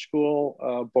Village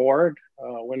School board.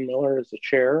 Wynn Miller is the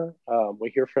chair. We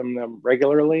hear from them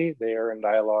regularly. They are in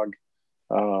dialogue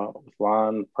with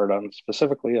Lon Pardon,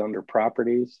 specifically under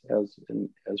properties as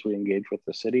we engage with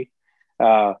the city.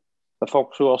 The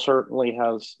folk school certainly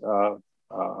has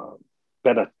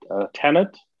been a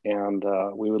tenant, and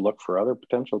we would look for other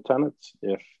potential tenants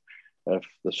if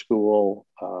the school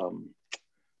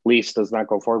lease does not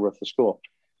go forward with the school.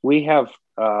 We have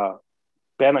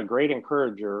been a great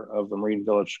encourager of the Marine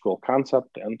Village School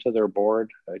concept and to their board.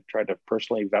 I tried to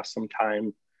personally invest some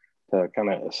time to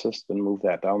kind of assist and move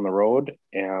that down the road.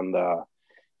 And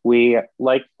we,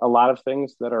 like a lot of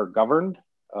things that are governed,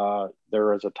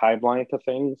 there is a timeline to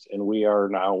things, and we are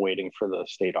now waiting for the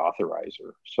state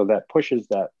authorizer. So that pushes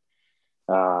that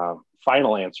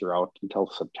final answer out until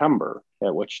September,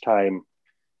 at which time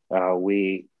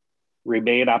we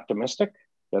remain optimistic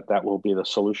that will be the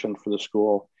solution for the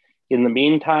school. In the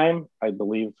meantime, I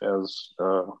believe as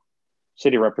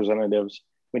city representatives,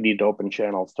 we need to open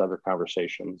channels to other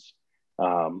conversations,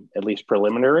 at least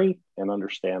preliminary, and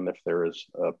understand if there is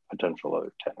a potential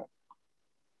other tenant.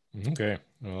 Okay,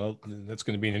 well, that's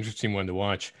going to be an interesting one to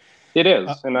watch. It is,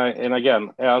 and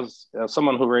again, as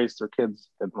someone who raised their kids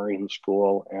at Marine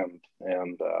School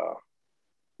and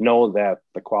know that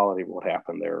the quality of what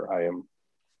happened there, I am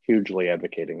hugely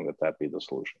advocating that be the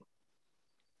solution.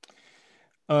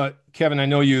 Kevin, I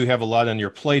know you have a lot on your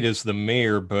plate as the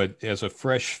mayor, but as a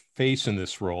fresh face in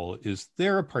this role, is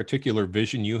there a particular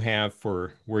vision you have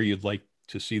for where you'd like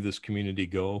to see this community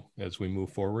go as we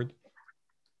move forward?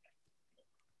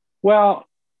 Well,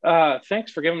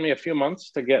 thanks for giving me a few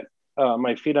months to get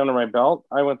my feet under my belt.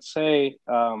 I would say,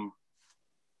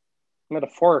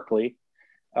 metaphorically,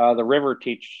 the river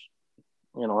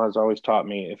has always taught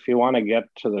me, if you want to get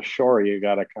to the shore, you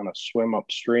got to kind of swim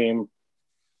upstream,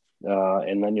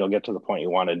 and then you'll get to the point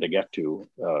you wanted to get to,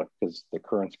 because the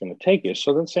current's going to take you.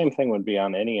 So the same thing would be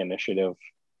on any initiative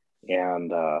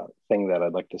and thing that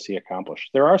I'd like to see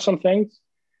accomplished. There are some things,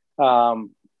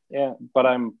 but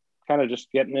I'm kind of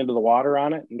just getting into the water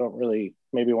on it and don't really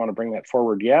maybe want to bring that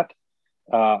forward yet.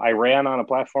 I ran on a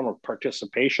platform of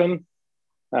participation,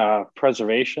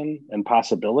 preservation, and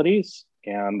possibilities.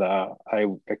 And I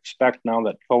expect now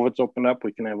that COVID's opened up,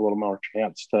 we can have a little more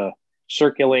chance to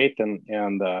circulate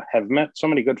and have met so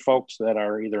many good folks that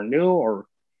are either new or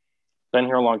been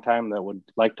here a long time that would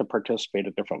like to participate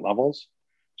at different levels.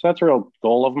 So that's a real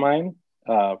goal of mine.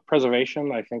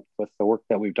 Preservation, I think, with the work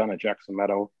that we've done at Jackson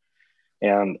Meadow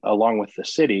and along with the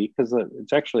city, because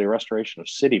it's actually a restoration of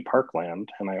city parkland,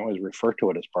 and I always refer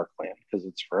to it as parkland because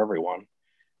it's for everyone.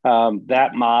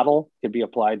 That model could be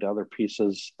applied to other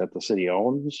pieces that the city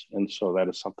owns. And so that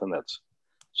is something that's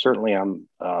certainly on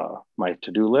my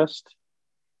to-do list.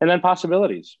 And then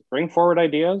possibilities, bring forward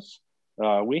ideas.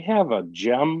 We have a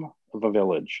gem of a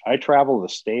village. I travel the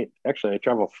state. Actually, I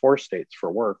travel 4 states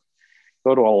for work,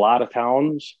 go to a lot of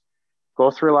towns,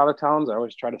 go through a lot of towns. I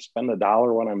always try to spend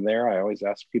 $1 when I'm there. I always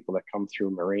ask people that come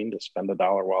through Marine to spend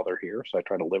 $1 while they're here. So I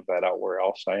try to live that out where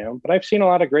else I am. But I've seen a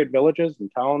lot of great villages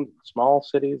and towns, and small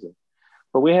cities,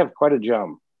 but we have quite a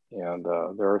gem. And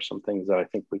there are some things that I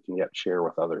think we can yet share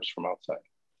with others from outside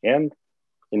and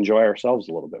enjoy ourselves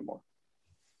a little bit more.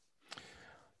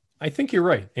 I think you're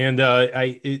right, and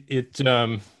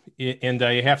and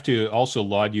I have to also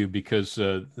laud you because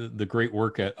the great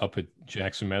work up at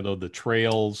Jackson Meadow, the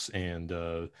trails, and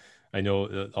I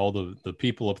know all the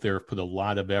people up there have put a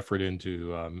lot of effort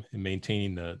into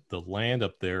maintaining the land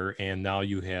up there, and now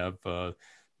you have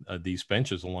these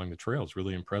benches along the trails.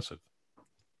 Really impressive.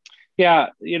 Yeah,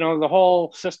 the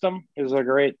whole system is a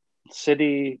great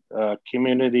city,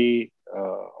 community,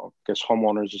 I guess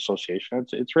homeowners association.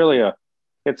 It's really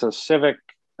it's a civic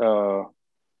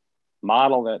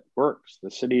model that works.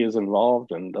 The city is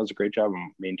involved and does a great job of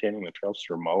maintaining the trails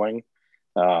through mowing.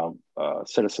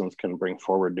 Citizens can bring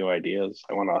forward new ideas.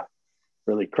 I want to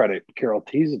really credit Carol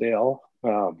Teasdale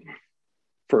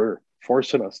for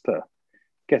forcing us to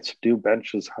get some new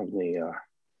benches on the.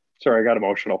 Sorry, I got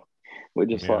emotional. We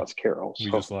just lost Carol. We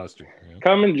so just lost her. Yeah.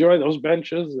 Come enjoy those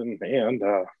benches and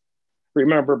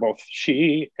remember both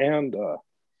she and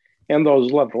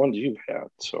those loved ones you've had.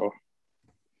 So,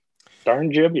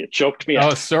 darn Jim, you choked me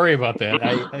out. Oh, sorry about that.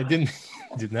 I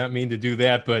did not mean to do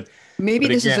that, but maybe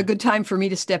this is a good time for me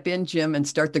to step in, Jim, and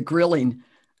start the grilling.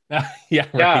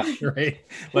 Right.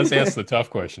 Let's ask the tough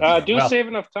questions. Save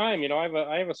enough time.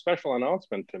 I have a special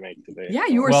announcement to make today. Yeah,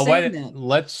 you were saying that.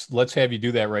 Let's have you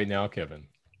do that right now, Kevin.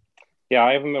 Yeah,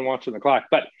 I haven't been watching the clock,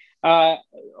 but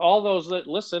all those that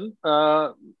listen,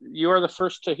 you are the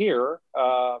first to hear.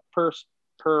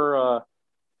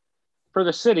 For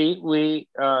the city, we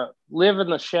live in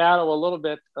the shadow a little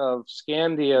bit of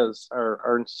Scandia's,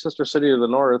 our sister city to the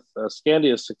north,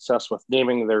 Scandia's success with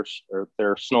naming their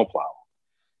snowplow.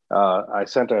 I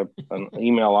sent an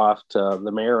email off to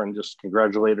the mayor and just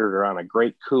congratulated her on a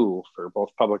great coup for both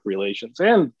public relations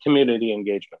and community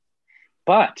engagement.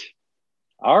 But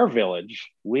our village,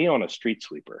 we own a street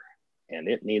sweeper, and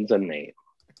it needs a name.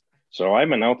 So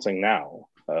I'm announcing now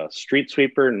a street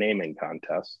sweeper naming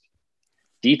contest.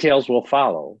 Details will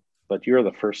follow, but you're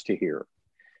the first to hear.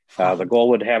 The goal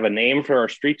would have a name for our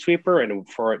street sweeper and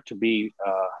for it to be,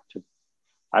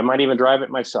 I might even drive it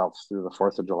myself through the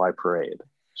 4th of July parade.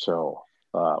 So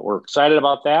we're excited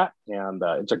about that. And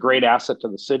it's a great asset to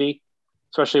the city,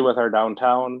 especially with our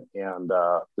downtown and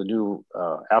the new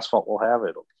asphalt we'll have.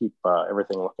 It'll keep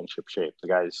everything looking shipshape.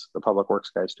 The public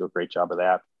works guys do a great job of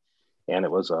that. And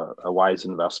it was a wise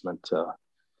investment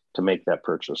to make that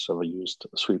purchase of a used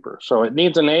sweeper. So it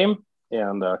needs a name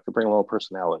and could bring a little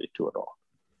personality to it all.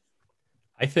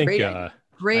 I think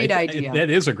great idea. That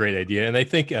is a great idea. And I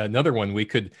think another one, we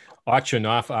could auction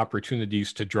off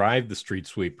opportunities to drive the street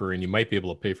sweeper, and you might be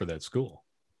able to pay for that school.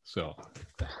 So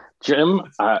Jim,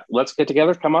 let's get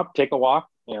together, come up, take a walk,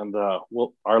 and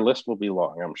our list will be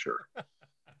long, I'm sure.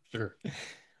 Sure.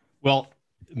 Well,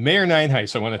 Mayor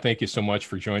Nienhuis, I want to thank you so much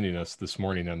for joining us this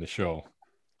morning on the show.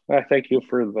 Thank you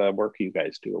for the work you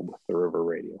guys do with the River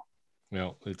Radio.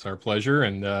 Well, it's our pleasure,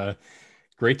 and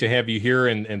great to have you here,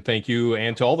 and thank you,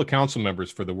 and to all the council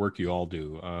members for the work you all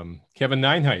do. Kevin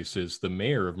Nienhuis is the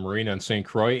mayor of Marine on St.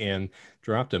 Croix and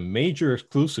dropped a major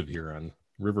exclusive here on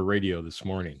River Radio this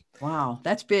morning. Wow,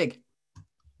 that's big.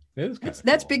 It is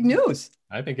that's big news.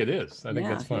 I think it is. I think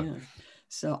that's fun. Yeah.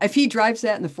 So if he drives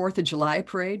that in the 4th of July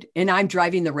parade and I'm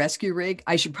driving the rescue rig,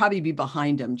 I should probably be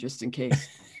behind him just in case.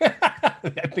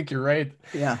 I think you're right.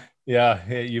 Yeah. Yeah.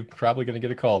 You're probably going to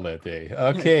get a call that day.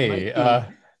 Okay.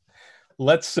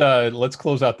 Let's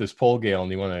close out this poll, Gail,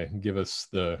 and you want to give us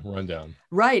the rundown.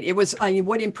 Right. It was,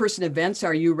 what in-person events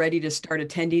are you ready to start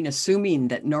attending, assuming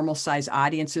that normal size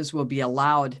audiences will be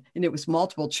allowed? And it was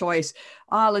multiple choice.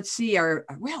 Let's see.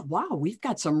 We've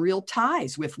got some real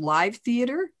ties with live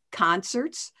theater,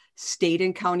 concerts, state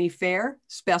and county fair,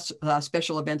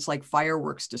 special events like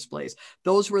fireworks displays.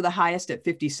 Those were the highest at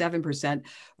 57%.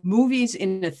 Movies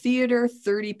in a theater,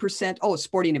 30%. Oh,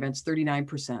 sporting events,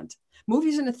 39%.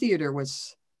 Movies in a theater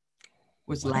was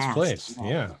last place.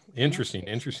 Yeah. Interesting.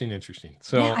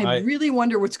 So yeah, I really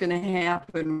wonder what's going to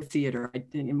happen with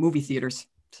in movie theaters.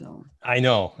 So I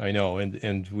know.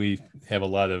 And we have a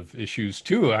lot of issues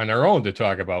too on our own to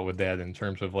talk about with that in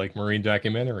terms of like Marine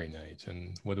Documentary Night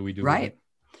and what do we do? Right.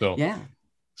 So, yeah.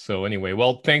 So anyway,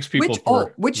 well, thanks people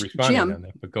for responding Jim, on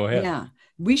that, but go ahead. Yeah.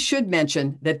 We should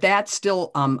mention that that's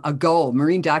still a go,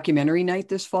 Marine Documentary Night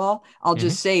this fall. I'll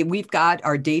just say we've got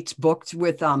our dates booked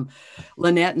with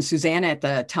Lynette and Susanna at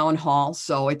the town hall.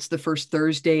 So it's the first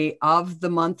Thursday of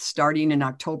the month starting in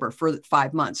October for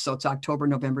 5 months. So it's October,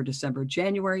 November, December,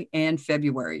 January, and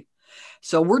February.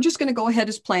 So we're just going to go ahead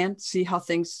as planned, see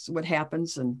what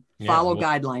happens and follow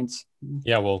guidelines.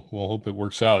 Yeah, we'll hope it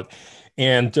works out.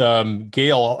 And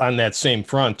Gail, on that same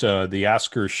front, the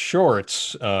Oscar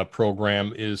Shorts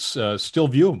program is still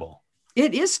viewable.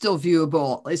 It is still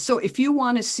viewable. So if you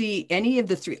want to see any of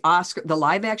the 3 the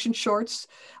live action shorts,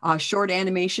 short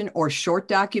animation, or short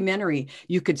documentary,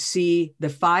 you could see the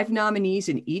 5 nominees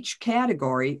in each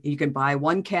category. You can buy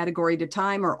 1 category at a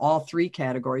time or all 3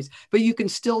 categories, but you can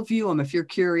still view them if you're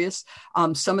curious.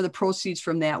 Some of the proceeds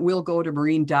from that will go to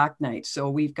Marine Doc Night. So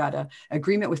we've got an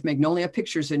agreement with Magnolia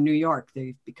Pictures in New York.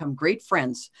 They've become great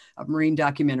friends of Marine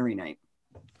Documentary Night.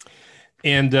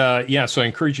 And so I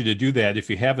encourage you to do that if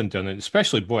you haven't done it,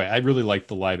 especially, I really liked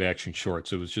the live action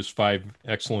shorts. It was just 5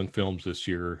 excellent films this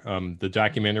year. The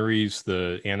documentaries,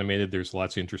 the animated, there's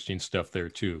lots of interesting stuff there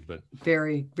too, but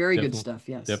very, very good stuff.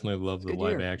 Yes. Definitely love the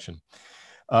live action.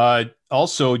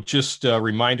 Also, just a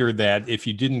reminder that if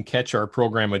you didn't catch our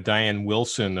program with Diane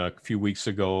Wilson a few weeks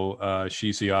ago,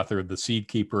 she's the author of The Seed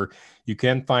Keeper. You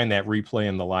can find that replay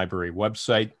on the library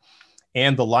website.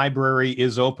 And the library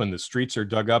is open. The streets are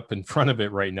dug up in front of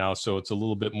it right now, so it's a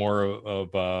little bit more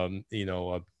of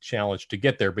a challenge to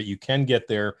get there, but you can get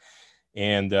there.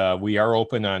 And we are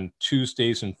open on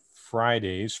Tuesdays and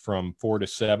Fridays from 4 to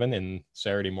 7, and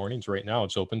Saturday mornings right now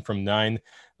it's open from 9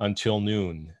 until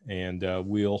noon. And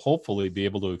we'll hopefully be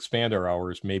able to expand our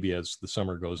hours maybe as the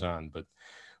summer goes on, but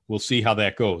we'll see how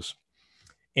that goes.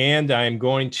 And I'm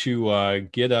going to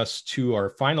get us to our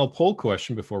final poll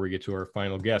question before we get to our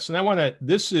final guest. And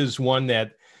this is one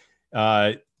that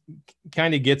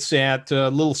kind of gets at a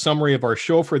little summary of our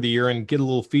show for the year and get a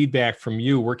little feedback from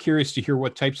you. We're curious to hear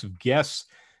what types of guests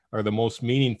are the most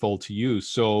meaningful to you.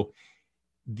 So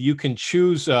you can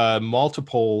choose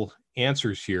multiple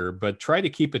answers here, but try to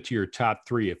keep it to your top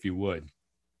 3 if you would.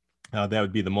 That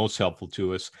would be the most helpful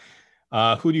to us.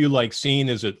 Who do you like seeing?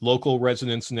 Is it local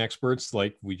residents and experts?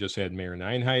 Like we just had Mayor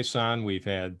Nienhuis on. We've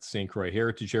had St. Croix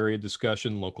Heritage Area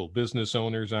discussion, local business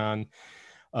owners on.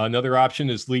 Another option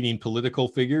is leading political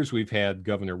figures. We've had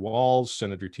Governor Walz,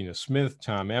 Senator Tina Smith,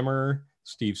 Tom Emmer,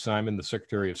 Steve Simon, the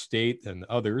Secretary of State, and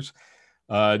others.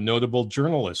 Notable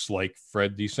journalists like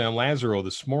Fred DeSan-Lazaro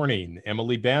this morning.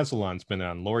 Emily Bazelon's been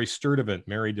on. Lori Sturdivant,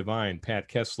 Mary Devine, Pat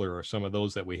Kessler are some of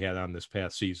those that we had on this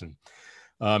past season.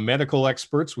 Medical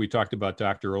experts, we talked about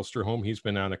Dr. Osterholm. He's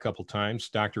been on a couple times.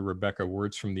 Dr. Rebecca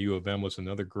Wertz from the U of M was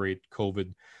another great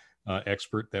COVID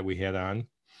expert that we had on.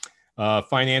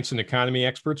 Finance and economy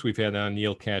experts, we've had on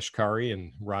Neil Kashkari,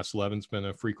 and Ross Levin's been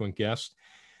a frequent guest.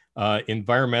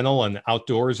 Environmental and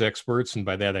outdoors experts, and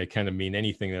by that I kind of mean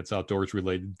anything that's outdoors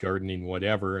related, gardening,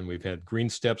 whatever. And we've had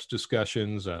Green Steps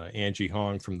discussions. Angie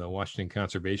Hong from the Washington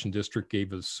Conservation District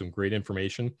gave us some great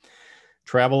information.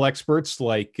 Travel experts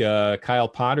like Kyle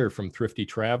Potter from Thrifty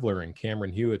Traveler and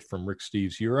Cameron Hewitt from Rick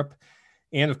Steves Europe.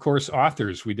 And of course,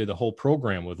 authors. We did a whole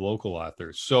program with local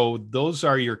authors. So those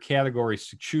are your categories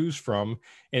to choose from.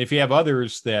 And if you have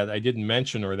others that I didn't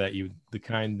mention, or that the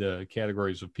kind of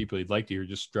categories of people you'd like to hear,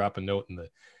 just drop a note in the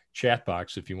chat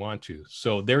box if you want to.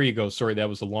 So there you go. Sorry, that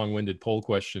was a long-winded poll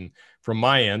question from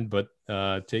my end, but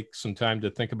take some time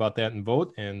to think about that and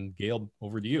vote. And Gail,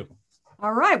 over to you.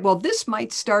 All right. Well, this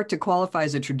might start to qualify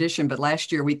as a tradition, but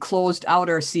last year we closed out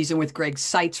our season with Greg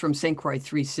Seitz from St. Croix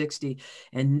 360.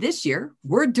 And this year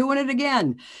we're doing it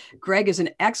again. Greg is an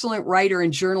excellent writer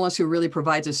and journalist who really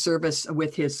provides a service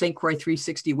with his St. Croix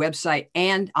 360 website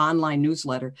and online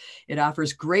newsletter. It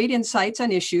offers great insights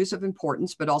on issues of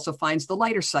importance, but also finds the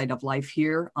lighter side of life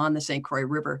here on the St. Croix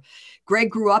River.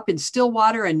 Greg grew up in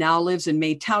Stillwater and now lives in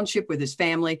May Township with his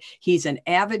family. He's an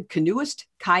avid canoeist,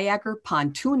 kayaker,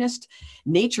 pontoonist,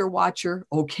 nature watcher,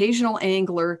 occasional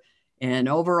angler, and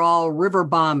overall river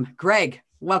bum. Greg,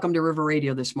 welcome to River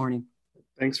Radio this morning.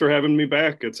 Thanks for having me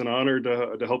back. It's an honor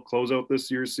to help close out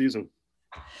this year's season.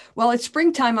 Well, it's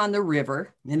springtime on the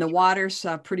river, and the water's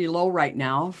pretty low right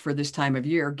now for this time of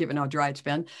year, given how dry it's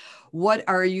been. What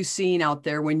are you seeing out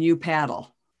there when you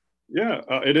paddle? Yeah,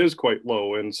 it is quite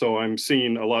low, and so I'm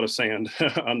seeing a lot of sand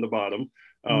on the bottom.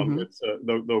 It's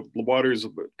the water's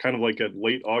kind of like at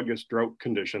late August drought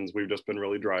conditions. We've just been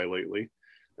really dry lately.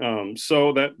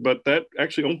 But that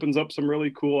actually opens up some really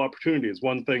cool opportunities.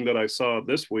 One thing that I saw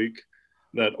this week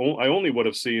that I only would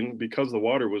have seen because the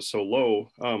water was so low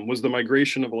was the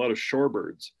migration of a lot of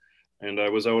shorebirds. And I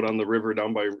was out on the river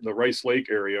down by the Rice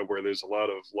Lake area where there's a lot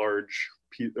of large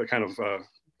kind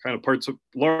of parts of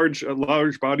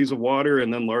large bodies of water,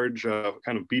 and then large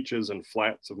kind of beaches and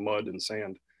flats of mud and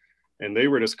sand. And they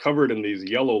were just covered in these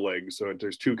yellow legs. So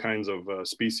there's two kinds of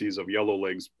species of yellow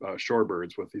legs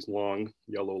shorebirds with these long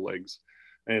yellow legs.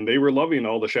 And they were loving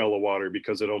all the shallow water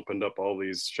because it opened up all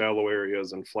these shallow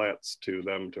areas and flats to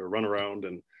them to run around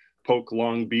and poke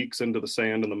long beaks into the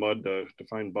sand and the mud to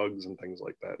find bugs and things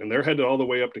like that. And they're headed all the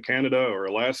way up to Canada or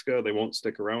Alaska. They won't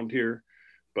stick around here,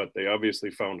 but they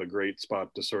obviously found a great spot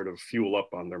to sort of fuel up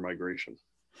on their migration.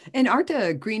 And aren't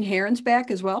the green herons back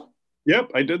as well?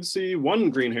 Yep, I did see one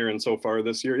green heron so far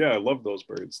this year. Yeah, I love those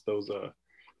birds. Those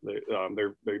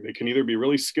they can either be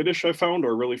really skittish, I found,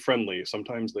 or really friendly.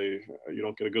 Sometimes you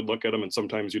don't get a good look at them, and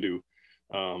sometimes you do.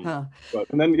 But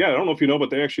and then I don't know if you know, but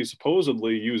they actually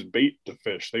supposedly use bait to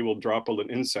fish. They will drop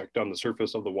an insect on the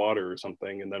surface of the water or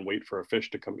something, and then wait for a fish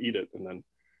to come eat it, and then.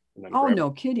 Oh, no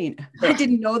kidding! Yeah. I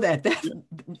didn't know that. That's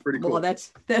pretty cool. Well,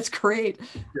 that's great.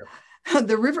 Yeah.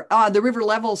 The river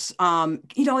levels,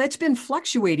 it's been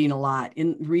fluctuating a lot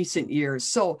in recent years.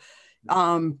 So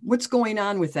what's going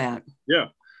on with that? Yeah,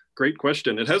 great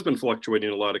question. It has been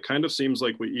fluctuating a lot. It kind of seems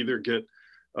like we either get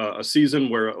a season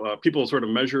where people sort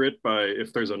of measure it by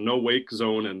if there's a no wake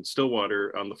zone in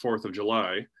Stillwater on the 4th of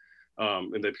July,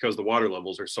 and because the water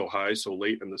levels are so high so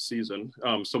late in the season.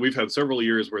 So we've had several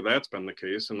years where that's been the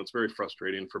case, and it's very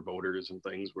frustrating for boaters and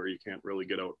things where you can't really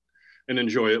get out and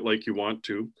enjoy it like you want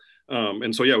to.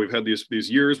 And so, yeah, we've had these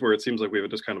years where it seems like we have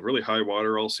just kind of really high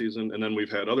water all season. And then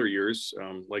we've had other years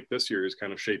like this year is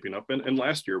kind of shaping up, and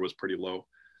last year was pretty low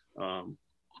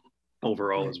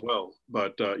overall as well.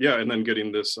 But yeah, and then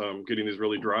getting these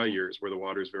really dry years where the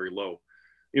water is very low.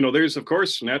 You know, there's of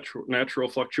course natural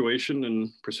fluctuation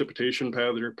in precipitation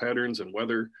patterns and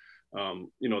weather,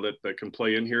 you know, that can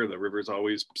play in here. The river's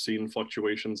always seen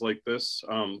fluctuations like this.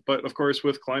 But of course,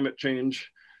 with climate change,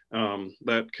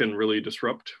 that can really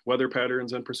disrupt weather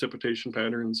patterns and precipitation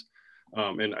patterns,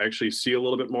 and actually see a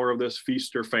little bit more of this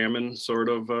feast or famine sort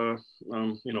of,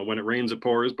 you know, when it rains, it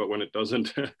pours, but when it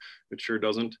doesn't, it sure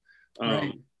doesn't.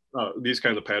 Right. These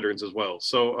kinds of patterns as well.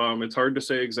 So it's hard to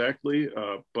say exactly,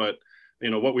 but you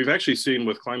know, what we've actually seen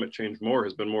with climate change more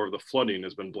has been more of the flooding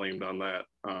has been blamed on that,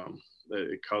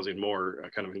 causing more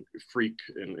kind of freak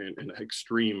and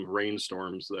extreme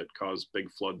rainstorms that cause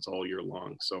big floods all year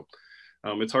long. So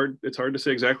it's hard to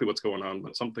say exactly what's going on,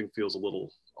 but something feels a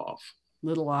little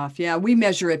off. Yeah. We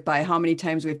measure it by how many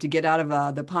times we have to get out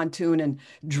of the pontoon and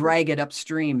drag it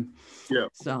upstream. Yeah.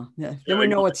 So then we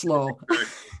know it's low.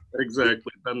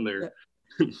 Exactly. Been there.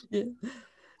 Yeah.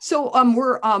 So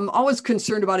we're always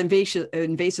concerned about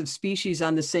invasive species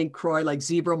on the St. Croix, like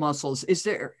zebra mussels.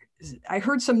 I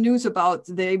heard some news about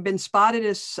they've been spotted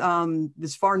as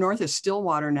far north as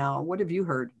Stillwater now. What have you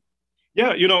heard?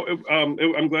 Yeah, you know,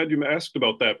 I'm glad you asked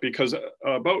about that, because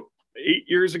about 8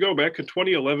 years ago, back in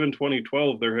 2011,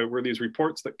 2012, there were these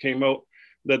reports that came out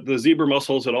that the zebra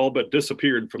mussels had all but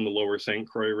disappeared from the lower St.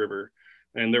 Croix River.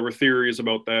 And there were theories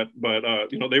about that, but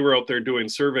you know, they were out there doing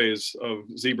surveys of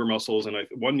zebra mussels, and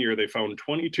one year they found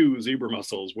 22 zebra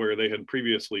mussels where they had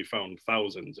previously found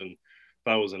thousands and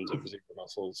thousands of zebra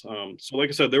mussels. So like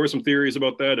I said, there were some theories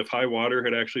about that, if high water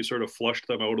had actually sort of flushed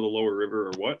them out of the lower river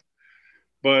or what.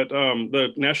 But the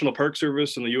National Park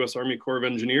Service and the U.S. Army Corps of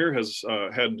Engineers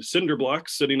has had cinder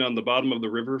blocks sitting on the bottom of the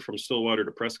river from Stillwater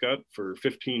to Prescott for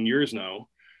 15 years now,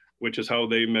 which is how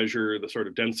they measure the sort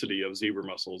of density of zebra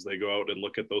mussels. They go out and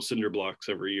look at those cinder blocks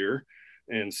every year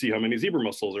and see how many zebra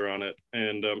mussels are on it.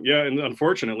 And yeah, and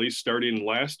unfortunately, starting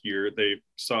last year, they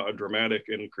saw a dramatic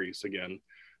increase again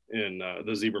in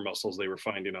the zebra mussels they were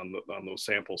finding on those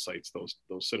sample sites,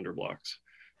 those cinder blocks.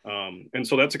 And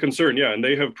so that's a concern, yeah. And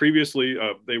they have previously,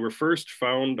 they were first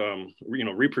found, you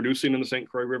know, reproducing in the St.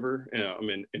 Croix River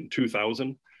in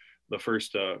 2000. The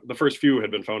first few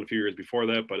had been found a few years before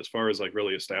that, but as far as like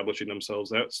really establishing themselves,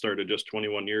 that started just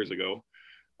 21 years ago.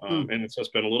 And it's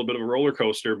just been a little bit of a roller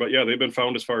coaster, but yeah, they've been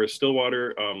found as far as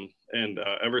Stillwater. And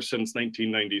ever since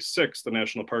 1996, the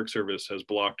National Park Service has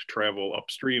blocked travel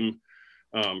upstream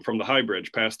from the High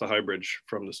Bridge, past the High Bridge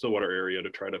from the Stillwater area, to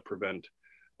try to prevent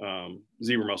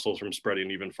zebra mussels from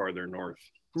spreading even farther north.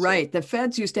 Right. The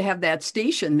feds used to have that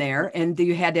station there, and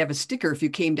you had to have a sticker if you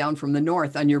came down from the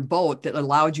north on your boat that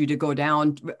allowed you to go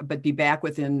down, but be back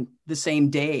within the same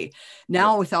day.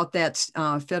 Now, without that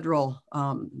federal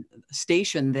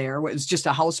station there, it was just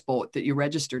a houseboat that you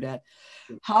registered at.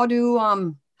 How do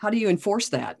you enforce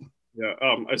that? Yeah,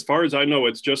 as far as I know,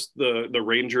 it's just the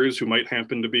rangers who might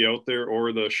happen to be out there,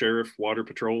 or the sheriff water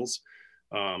patrols,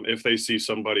 if they see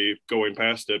somebody going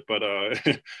past it. But,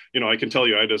 you know, I can tell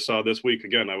you, I just saw this week,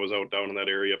 again, I was out down in that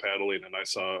area paddling, and I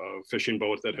saw a fishing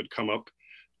boat that had come up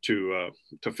to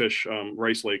fish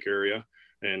Rice Lake area,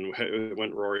 and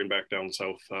went roaring back down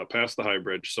south past the High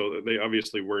Bridge. So they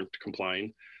obviously weren't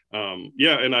complying.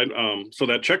 Yeah, and so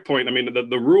that checkpoint, I mean,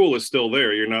 the rule is still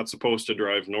there. You're not supposed to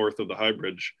drive north of the High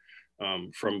Bridge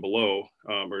from below,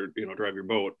 or, you know, drive your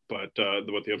boat, but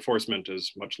the enforcement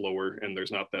is much lower, and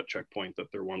there's not that checkpoint that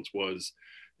there once was.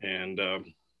 And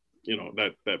you know,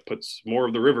 that puts more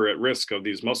of the river at risk of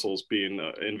these mussels being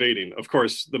invading. Of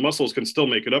course, the mussels can still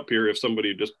make it up here if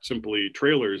somebody just simply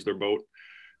trailers their boat,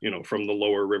 you know, from the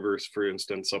lower rivers, for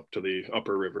instance, up to the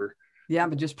upper river. Yeah,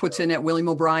 but just puts in at William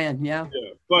O'Brien. Yeah.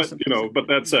 Yeah, but you know, but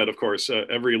that said, of course,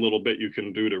 every little bit you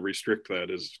can do to restrict that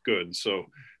is good. So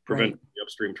preventing the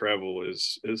upstream travel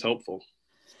is helpful.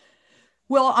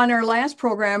 Well, on our last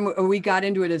program, we got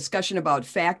into a discussion about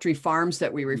factory farms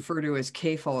that we refer to as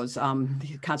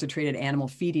CAFOs, concentrated animal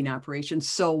feeding operations.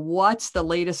 So what's the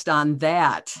latest on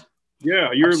that?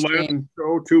 Yeah, your last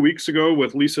show 2 weeks ago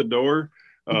with Lisa Doerr,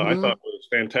 I thought was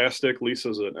fantastic.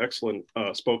 Lisa's an excellent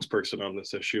spokesperson on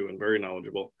this issue and very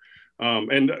knowledgeable.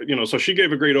 And, you know, so she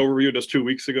gave a great overview just 2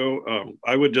 weeks ago.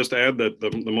 I would just add that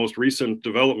the most recent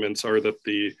developments are that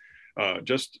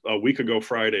just a week ago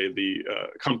Friday, the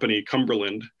company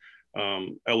Cumberland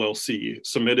LLC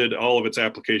submitted all of its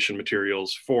application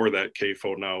materials for that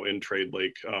CAFO now in Trade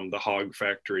Lake, the hog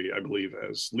factory, I believe,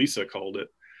 as Lisa called it.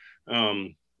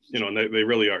 You know, and they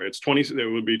really are. It's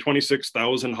it would be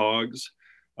 26,000 hogs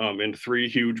in 3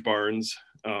 huge barns.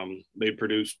 They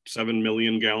produced 7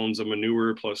 million gallons of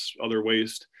manure plus other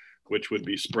waste, which would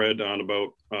be spread on about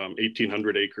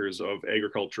 1,800 acres of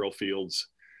agricultural fields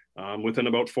within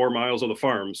about 4 miles of the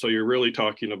farm. So you're really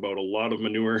talking about a lot of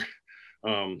manure.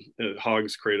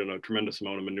 Hogs create a tremendous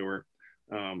amount of manure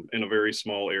in a very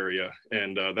small area.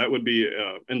 And that would be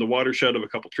in the watershed of a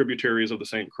couple tributaries of the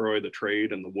St. Croix, the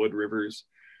Trade and the Wood rivers.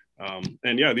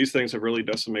 And yeah, these things have really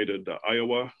decimated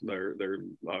Iowa. Their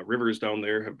rivers down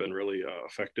there have been really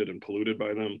affected and polluted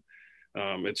by them.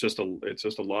 It's just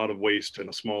a lot of waste in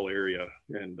a small area.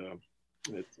 And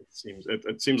it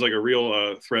seems like a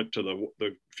real threat to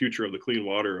the future of the clean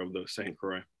water of the St.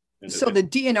 Croix. So the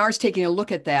DNR is taking a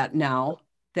look at that now,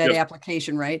 that Yep.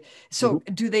 application, right? So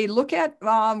do they look at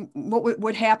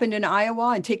what happened in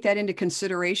Iowa and take that into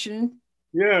consideration?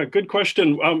 Yeah, good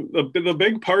question. The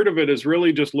big part of it is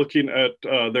really just looking at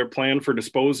their plan for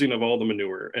disposing of all the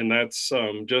manure. And that's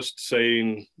just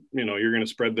saying, you know, you're going to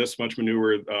spread this much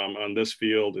manure on this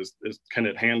field. Can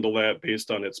it handle that based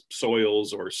on its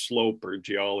soils or slope or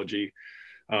geology?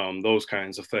 Those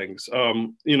kinds of things.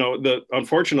 You know,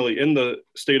 unfortunately, in the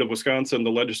state of Wisconsin, the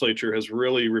legislature has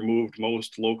really removed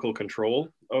most local control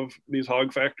of these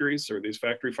hog factories or these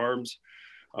factory farms,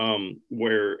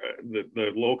 where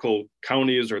the local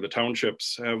counties or the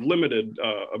townships have limited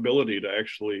ability to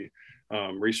actually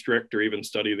restrict or even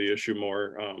study the issue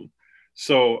more.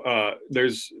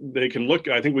 They can look,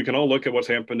 I think we can all look at what's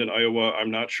happened in Iowa.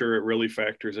 I'm not sure it really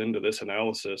factors into this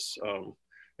analysis.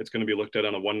 It's going to be looked at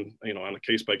on a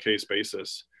case-by-case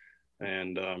basis,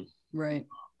 and right,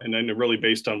 and then really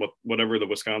based on whatever the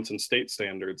Wisconsin state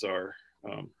standards are.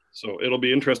 So it'll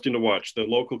be interesting to watch. The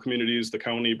local communities, the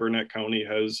county, Burnett County,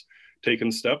 has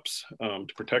taken steps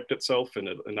to protect itself, and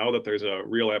now that there's a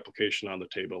real application on the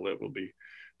table, it will be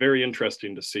very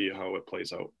interesting to see how it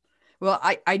plays out. Well,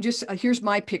 I just, here's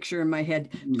my picture in my head,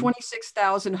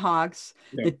 26,000 hogs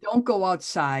that don't go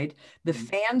outside. The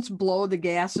fans blow the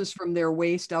gases from their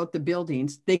waste out the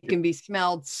buildings. They can be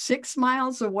smelled 6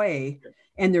 miles away,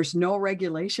 and there's no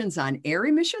regulations on air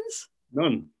emissions?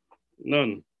 None.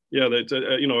 Yeah, that's,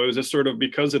 it was just sort of,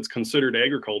 because it's considered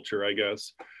agriculture, I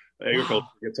guess. Agriculture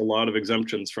gets a lot of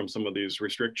exemptions from some of these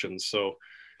restrictions. So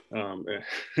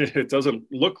it doesn't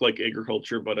look like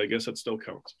agriculture, but I guess it still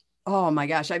counts. Oh my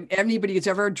gosh. Anybody who's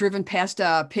ever driven past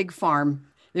a pig farm,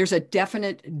 there's a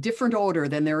different odor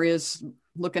than there is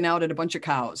looking out at a bunch of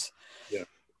cows. Yeah.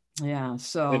 Yeah.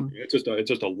 So and it's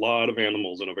just a lot of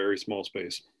animals in a very small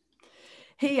space.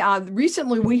 Hey,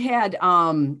 recently we had,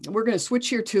 we're going to switch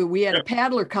here to, we had a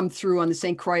paddler come through on the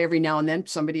St. Croix every now and then.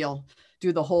 Somebody will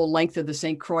do the whole length of the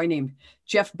St. Croix named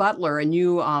Jeff Butler, and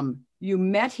you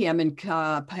met him and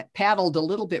paddled a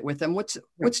little bit with him.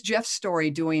 What's Jeff's story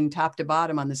doing top to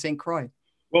bottom on the St. Croix?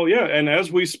 Well, yeah. And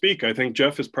as we speak, I think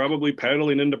Jeff is probably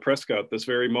paddling into Prescott this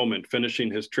very moment,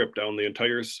 finishing his trip down the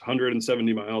entire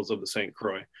 170 miles of the St.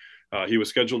 Croix. He was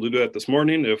scheduled to do that this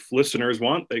morning. If listeners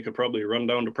want, they could probably run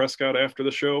down to Prescott after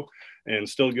the show and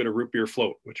still get a root beer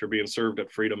float, which are being served at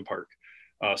Freedom Park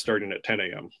starting at 10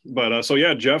 a.m. But so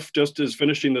yeah, Jeff just is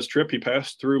finishing this trip. He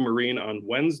passed through Marine on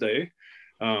Wednesday.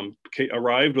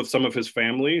 Arrived with some of his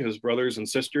family, his brothers and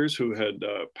sisters who had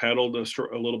paddled a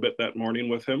little bit that morning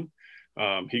with him.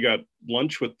 He got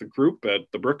lunch with the group at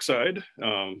the Brookside.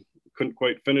 Couldn't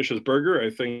quite finish his burger. I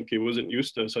think he wasn't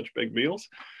used to such big meals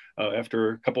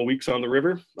after a couple of weeks on the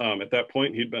river. At that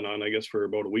point, he'd been on, I guess, for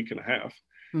about a week and a half.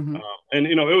 Mm-hmm. And,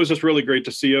 it was just really great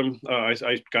to see him.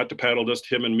 I got to paddle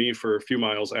just him and me for a few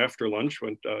miles after lunch,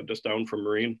 went just down from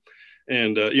Marine.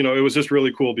 And, it was just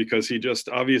really cool because he just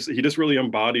really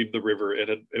embodied the river.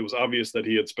 It was obvious that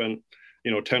he had spent,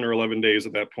 10 or 11 days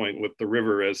at that point with the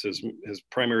river as his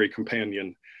primary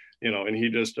companion, and he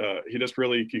just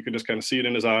really, you could just kind of see it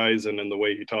in his eyes and in the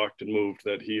way he talked and moved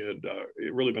that he had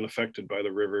really been affected by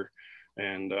the river.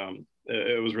 And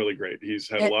it was really great. He's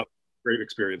had a lot of great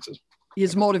experiences.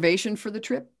 His motivation for the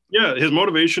trip? Yeah, his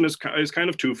motivation is kind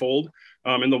of twofold.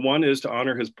 And the one is to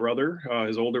honor his brother,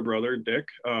 his older brother, Dick,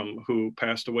 who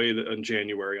passed away in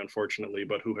January, unfortunately,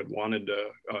 but who had wanted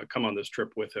to come on this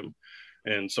trip with him.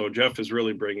 And so Jeff is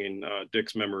really bringing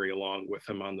Dick's memory along with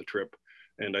him on the trip.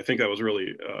 And I think that was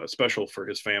really special for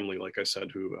his family, like I said,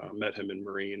 who met him in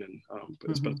Marine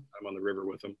and spent time on the river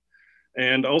with him.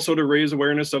 And also to raise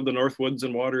awareness of the North Woods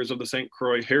and waters of the St.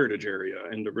 Croix Heritage Area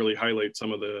and to really highlight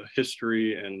some of the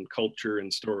history and culture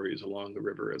and stories along the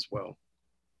river as well.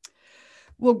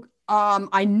 Well,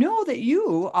 I know that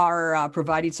you are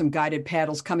providing some guided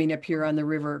paddles coming up here on the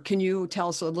river. Can you tell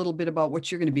us a little bit about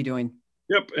what you're going to be doing?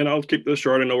 Yep, and I'll keep this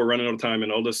short. I know we're running out of time,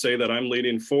 and I'll just say that I'm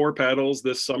leading 4 paddles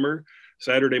this summer,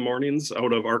 Saturday mornings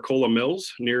out of Arcola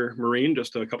Mills near Marine,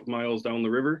 just a couple miles down the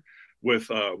river, with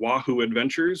Wahoo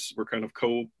Adventures. We're kind of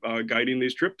co-guiding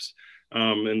these trips.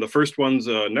 And the first one's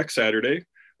next Saturday.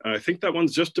 I think that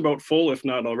one's just about full, if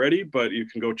not already, but you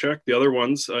can go check. The other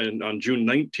ones on June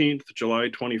 19th, July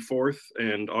 24th,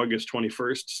 and August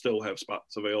 21st still have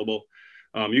spots available.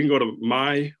 You can go to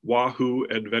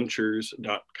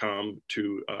mywahooadventures.com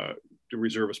to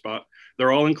reserve a spot.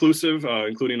 They're all inclusive,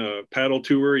 including a paddle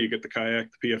tour. You get the kayak,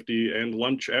 the PFD, and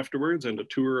lunch afterwards, and a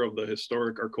tour of the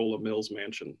historic Arcola Mills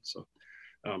mansion. So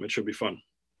it should be fun.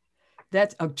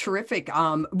 That's terrific.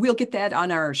 We'll get that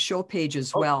on our show page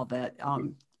as well, that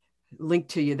link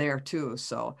to you there too.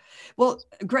 So, well,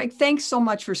 Greg, thanks so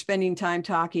much for spending time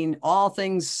talking all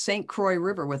things St. Croix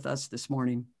River with us this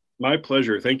morning. My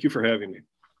pleasure. Thank you for having me.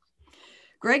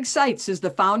 Greg Seitz is the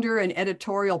founder and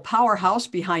editorial powerhouse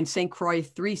behind St. Croix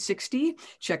 360.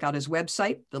 Check out his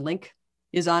website. The link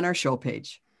is on our show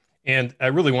page. And I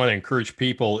really want to encourage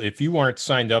people, if you aren't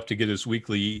signed up to get his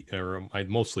weekly, or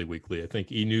mostly weekly, I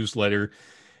think, e-newsletter,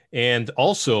 and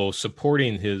also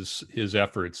supporting his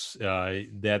efforts, I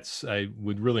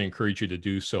would really encourage you to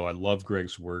do so. I love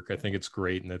Greg's work. I think it's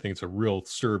great. And I think it's a real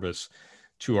service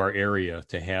to our area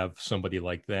to have somebody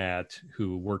like that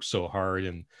who works so hard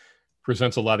and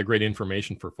presents a lot of great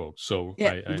information for folks. So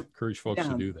yeah, I encourage folks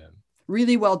to do that.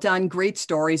 Really well done. Great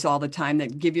stories all the time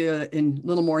that give you a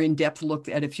little more in-depth look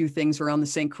at a few things around the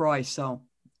St. Croix. So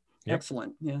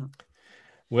excellent. Yeah.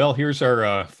 Well, here's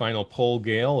our final poll,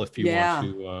 Gail, if you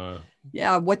want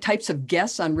to. What types of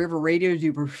guests on River Radio do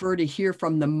you prefer to hear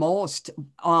from the most?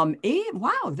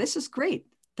 Wow, this is great.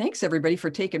 Thanks, everybody, for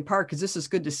taking part, because this is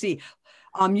good to see.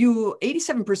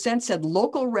 87% said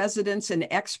local residents and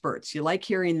experts. You like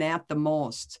hearing that the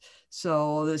most.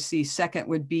 So let's see, second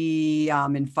would be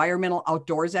environmental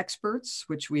outdoors experts,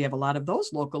 which we have a lot of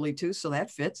those locally too, so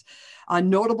that fits.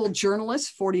 Notable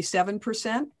journalists,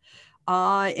 47%.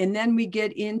 And then we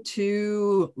get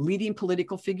into leading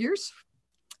political figures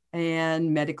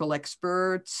and medical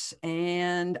experts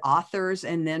and authors,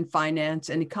 and then finance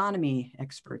and economy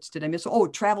experts. Did I miss? Oh,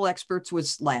 travel experts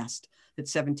was last at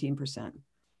 17%.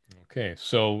 Okay,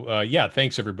 so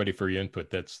thanks everybody for your input.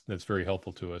 That's very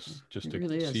helpful to us, just to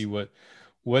really see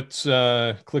what's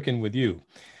clicking with you.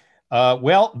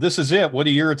 Well, this is it. What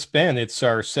a year it's been. It's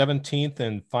our 17th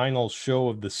and final show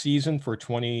of the season for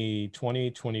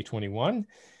 2020-2021.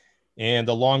 And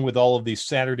along with all of these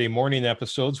Saturday morning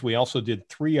episodes, we also did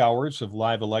 3 hours of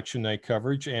live election night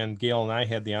coverage. And Gail and I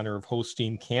had the honor of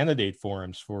hosting candidate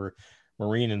forums for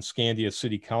Marine and Scandia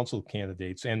City Council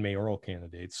candidates and mayoral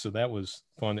candidates. So that was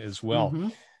fun as well. Mm-hmm.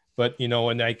 But,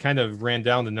 and I kind of ran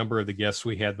down the number of the guests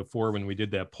we had before when we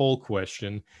did that poll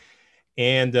question.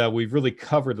 And we've really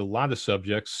covered a lot of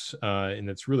subjects. And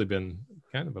it's really been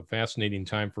kind of a fascinating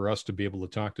time for us to be able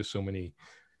to talk to so many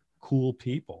cool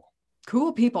people.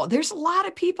 Cool people. There's a lot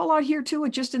of people out here too,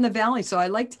 just in the Valley. So I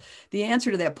liked the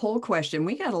answer to that poll question.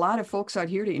 We got a lot of folks out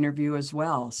here to interview as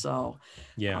well. So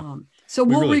yeah. So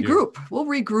we'll really regroup. We'll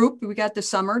regroup. We got the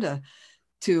summer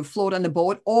to float on the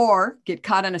boat or get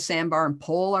caught on a sandbar and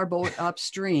pull our boat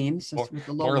upstream.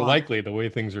 More likely the way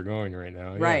things are going right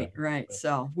now. Right.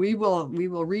 So we will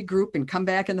regroup and come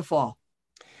back in the fall.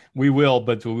 We will,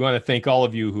 but we want to thank all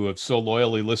of you who have so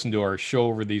loyally listened to our show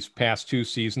over these past 2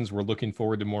 seasons. We're looking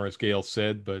forward to more, as Gail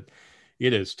said, but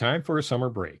it is time for a summer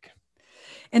break.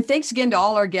 And thanks again to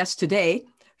all our guests today,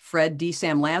 Fred D.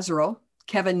 Sam Lazaro,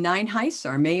 Kevin Nineheis,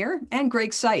 our mayor, and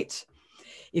Greg Seitz.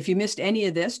 If you missed any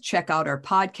of this, check out our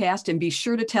podcast and be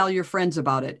sure to tell your friends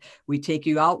about it. We take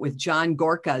you out with John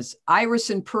Gorka's Iris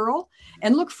and Pearl,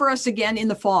 and look for us again in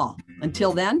the fall.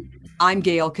 Until then, I'm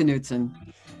Gail Knutson.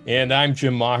 And I'm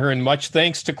Jim Maher, and much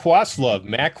thanks to Quastlove,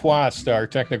 Matt Quast, our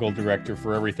technical director,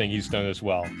 for everything he's done as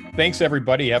well. Thanks,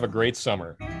 everybody. Have a great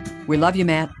summer. We love you,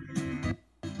 Matt.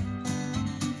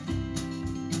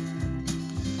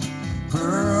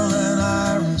 Pearl and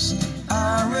Iris,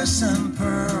 Iris and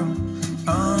Pearl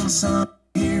on some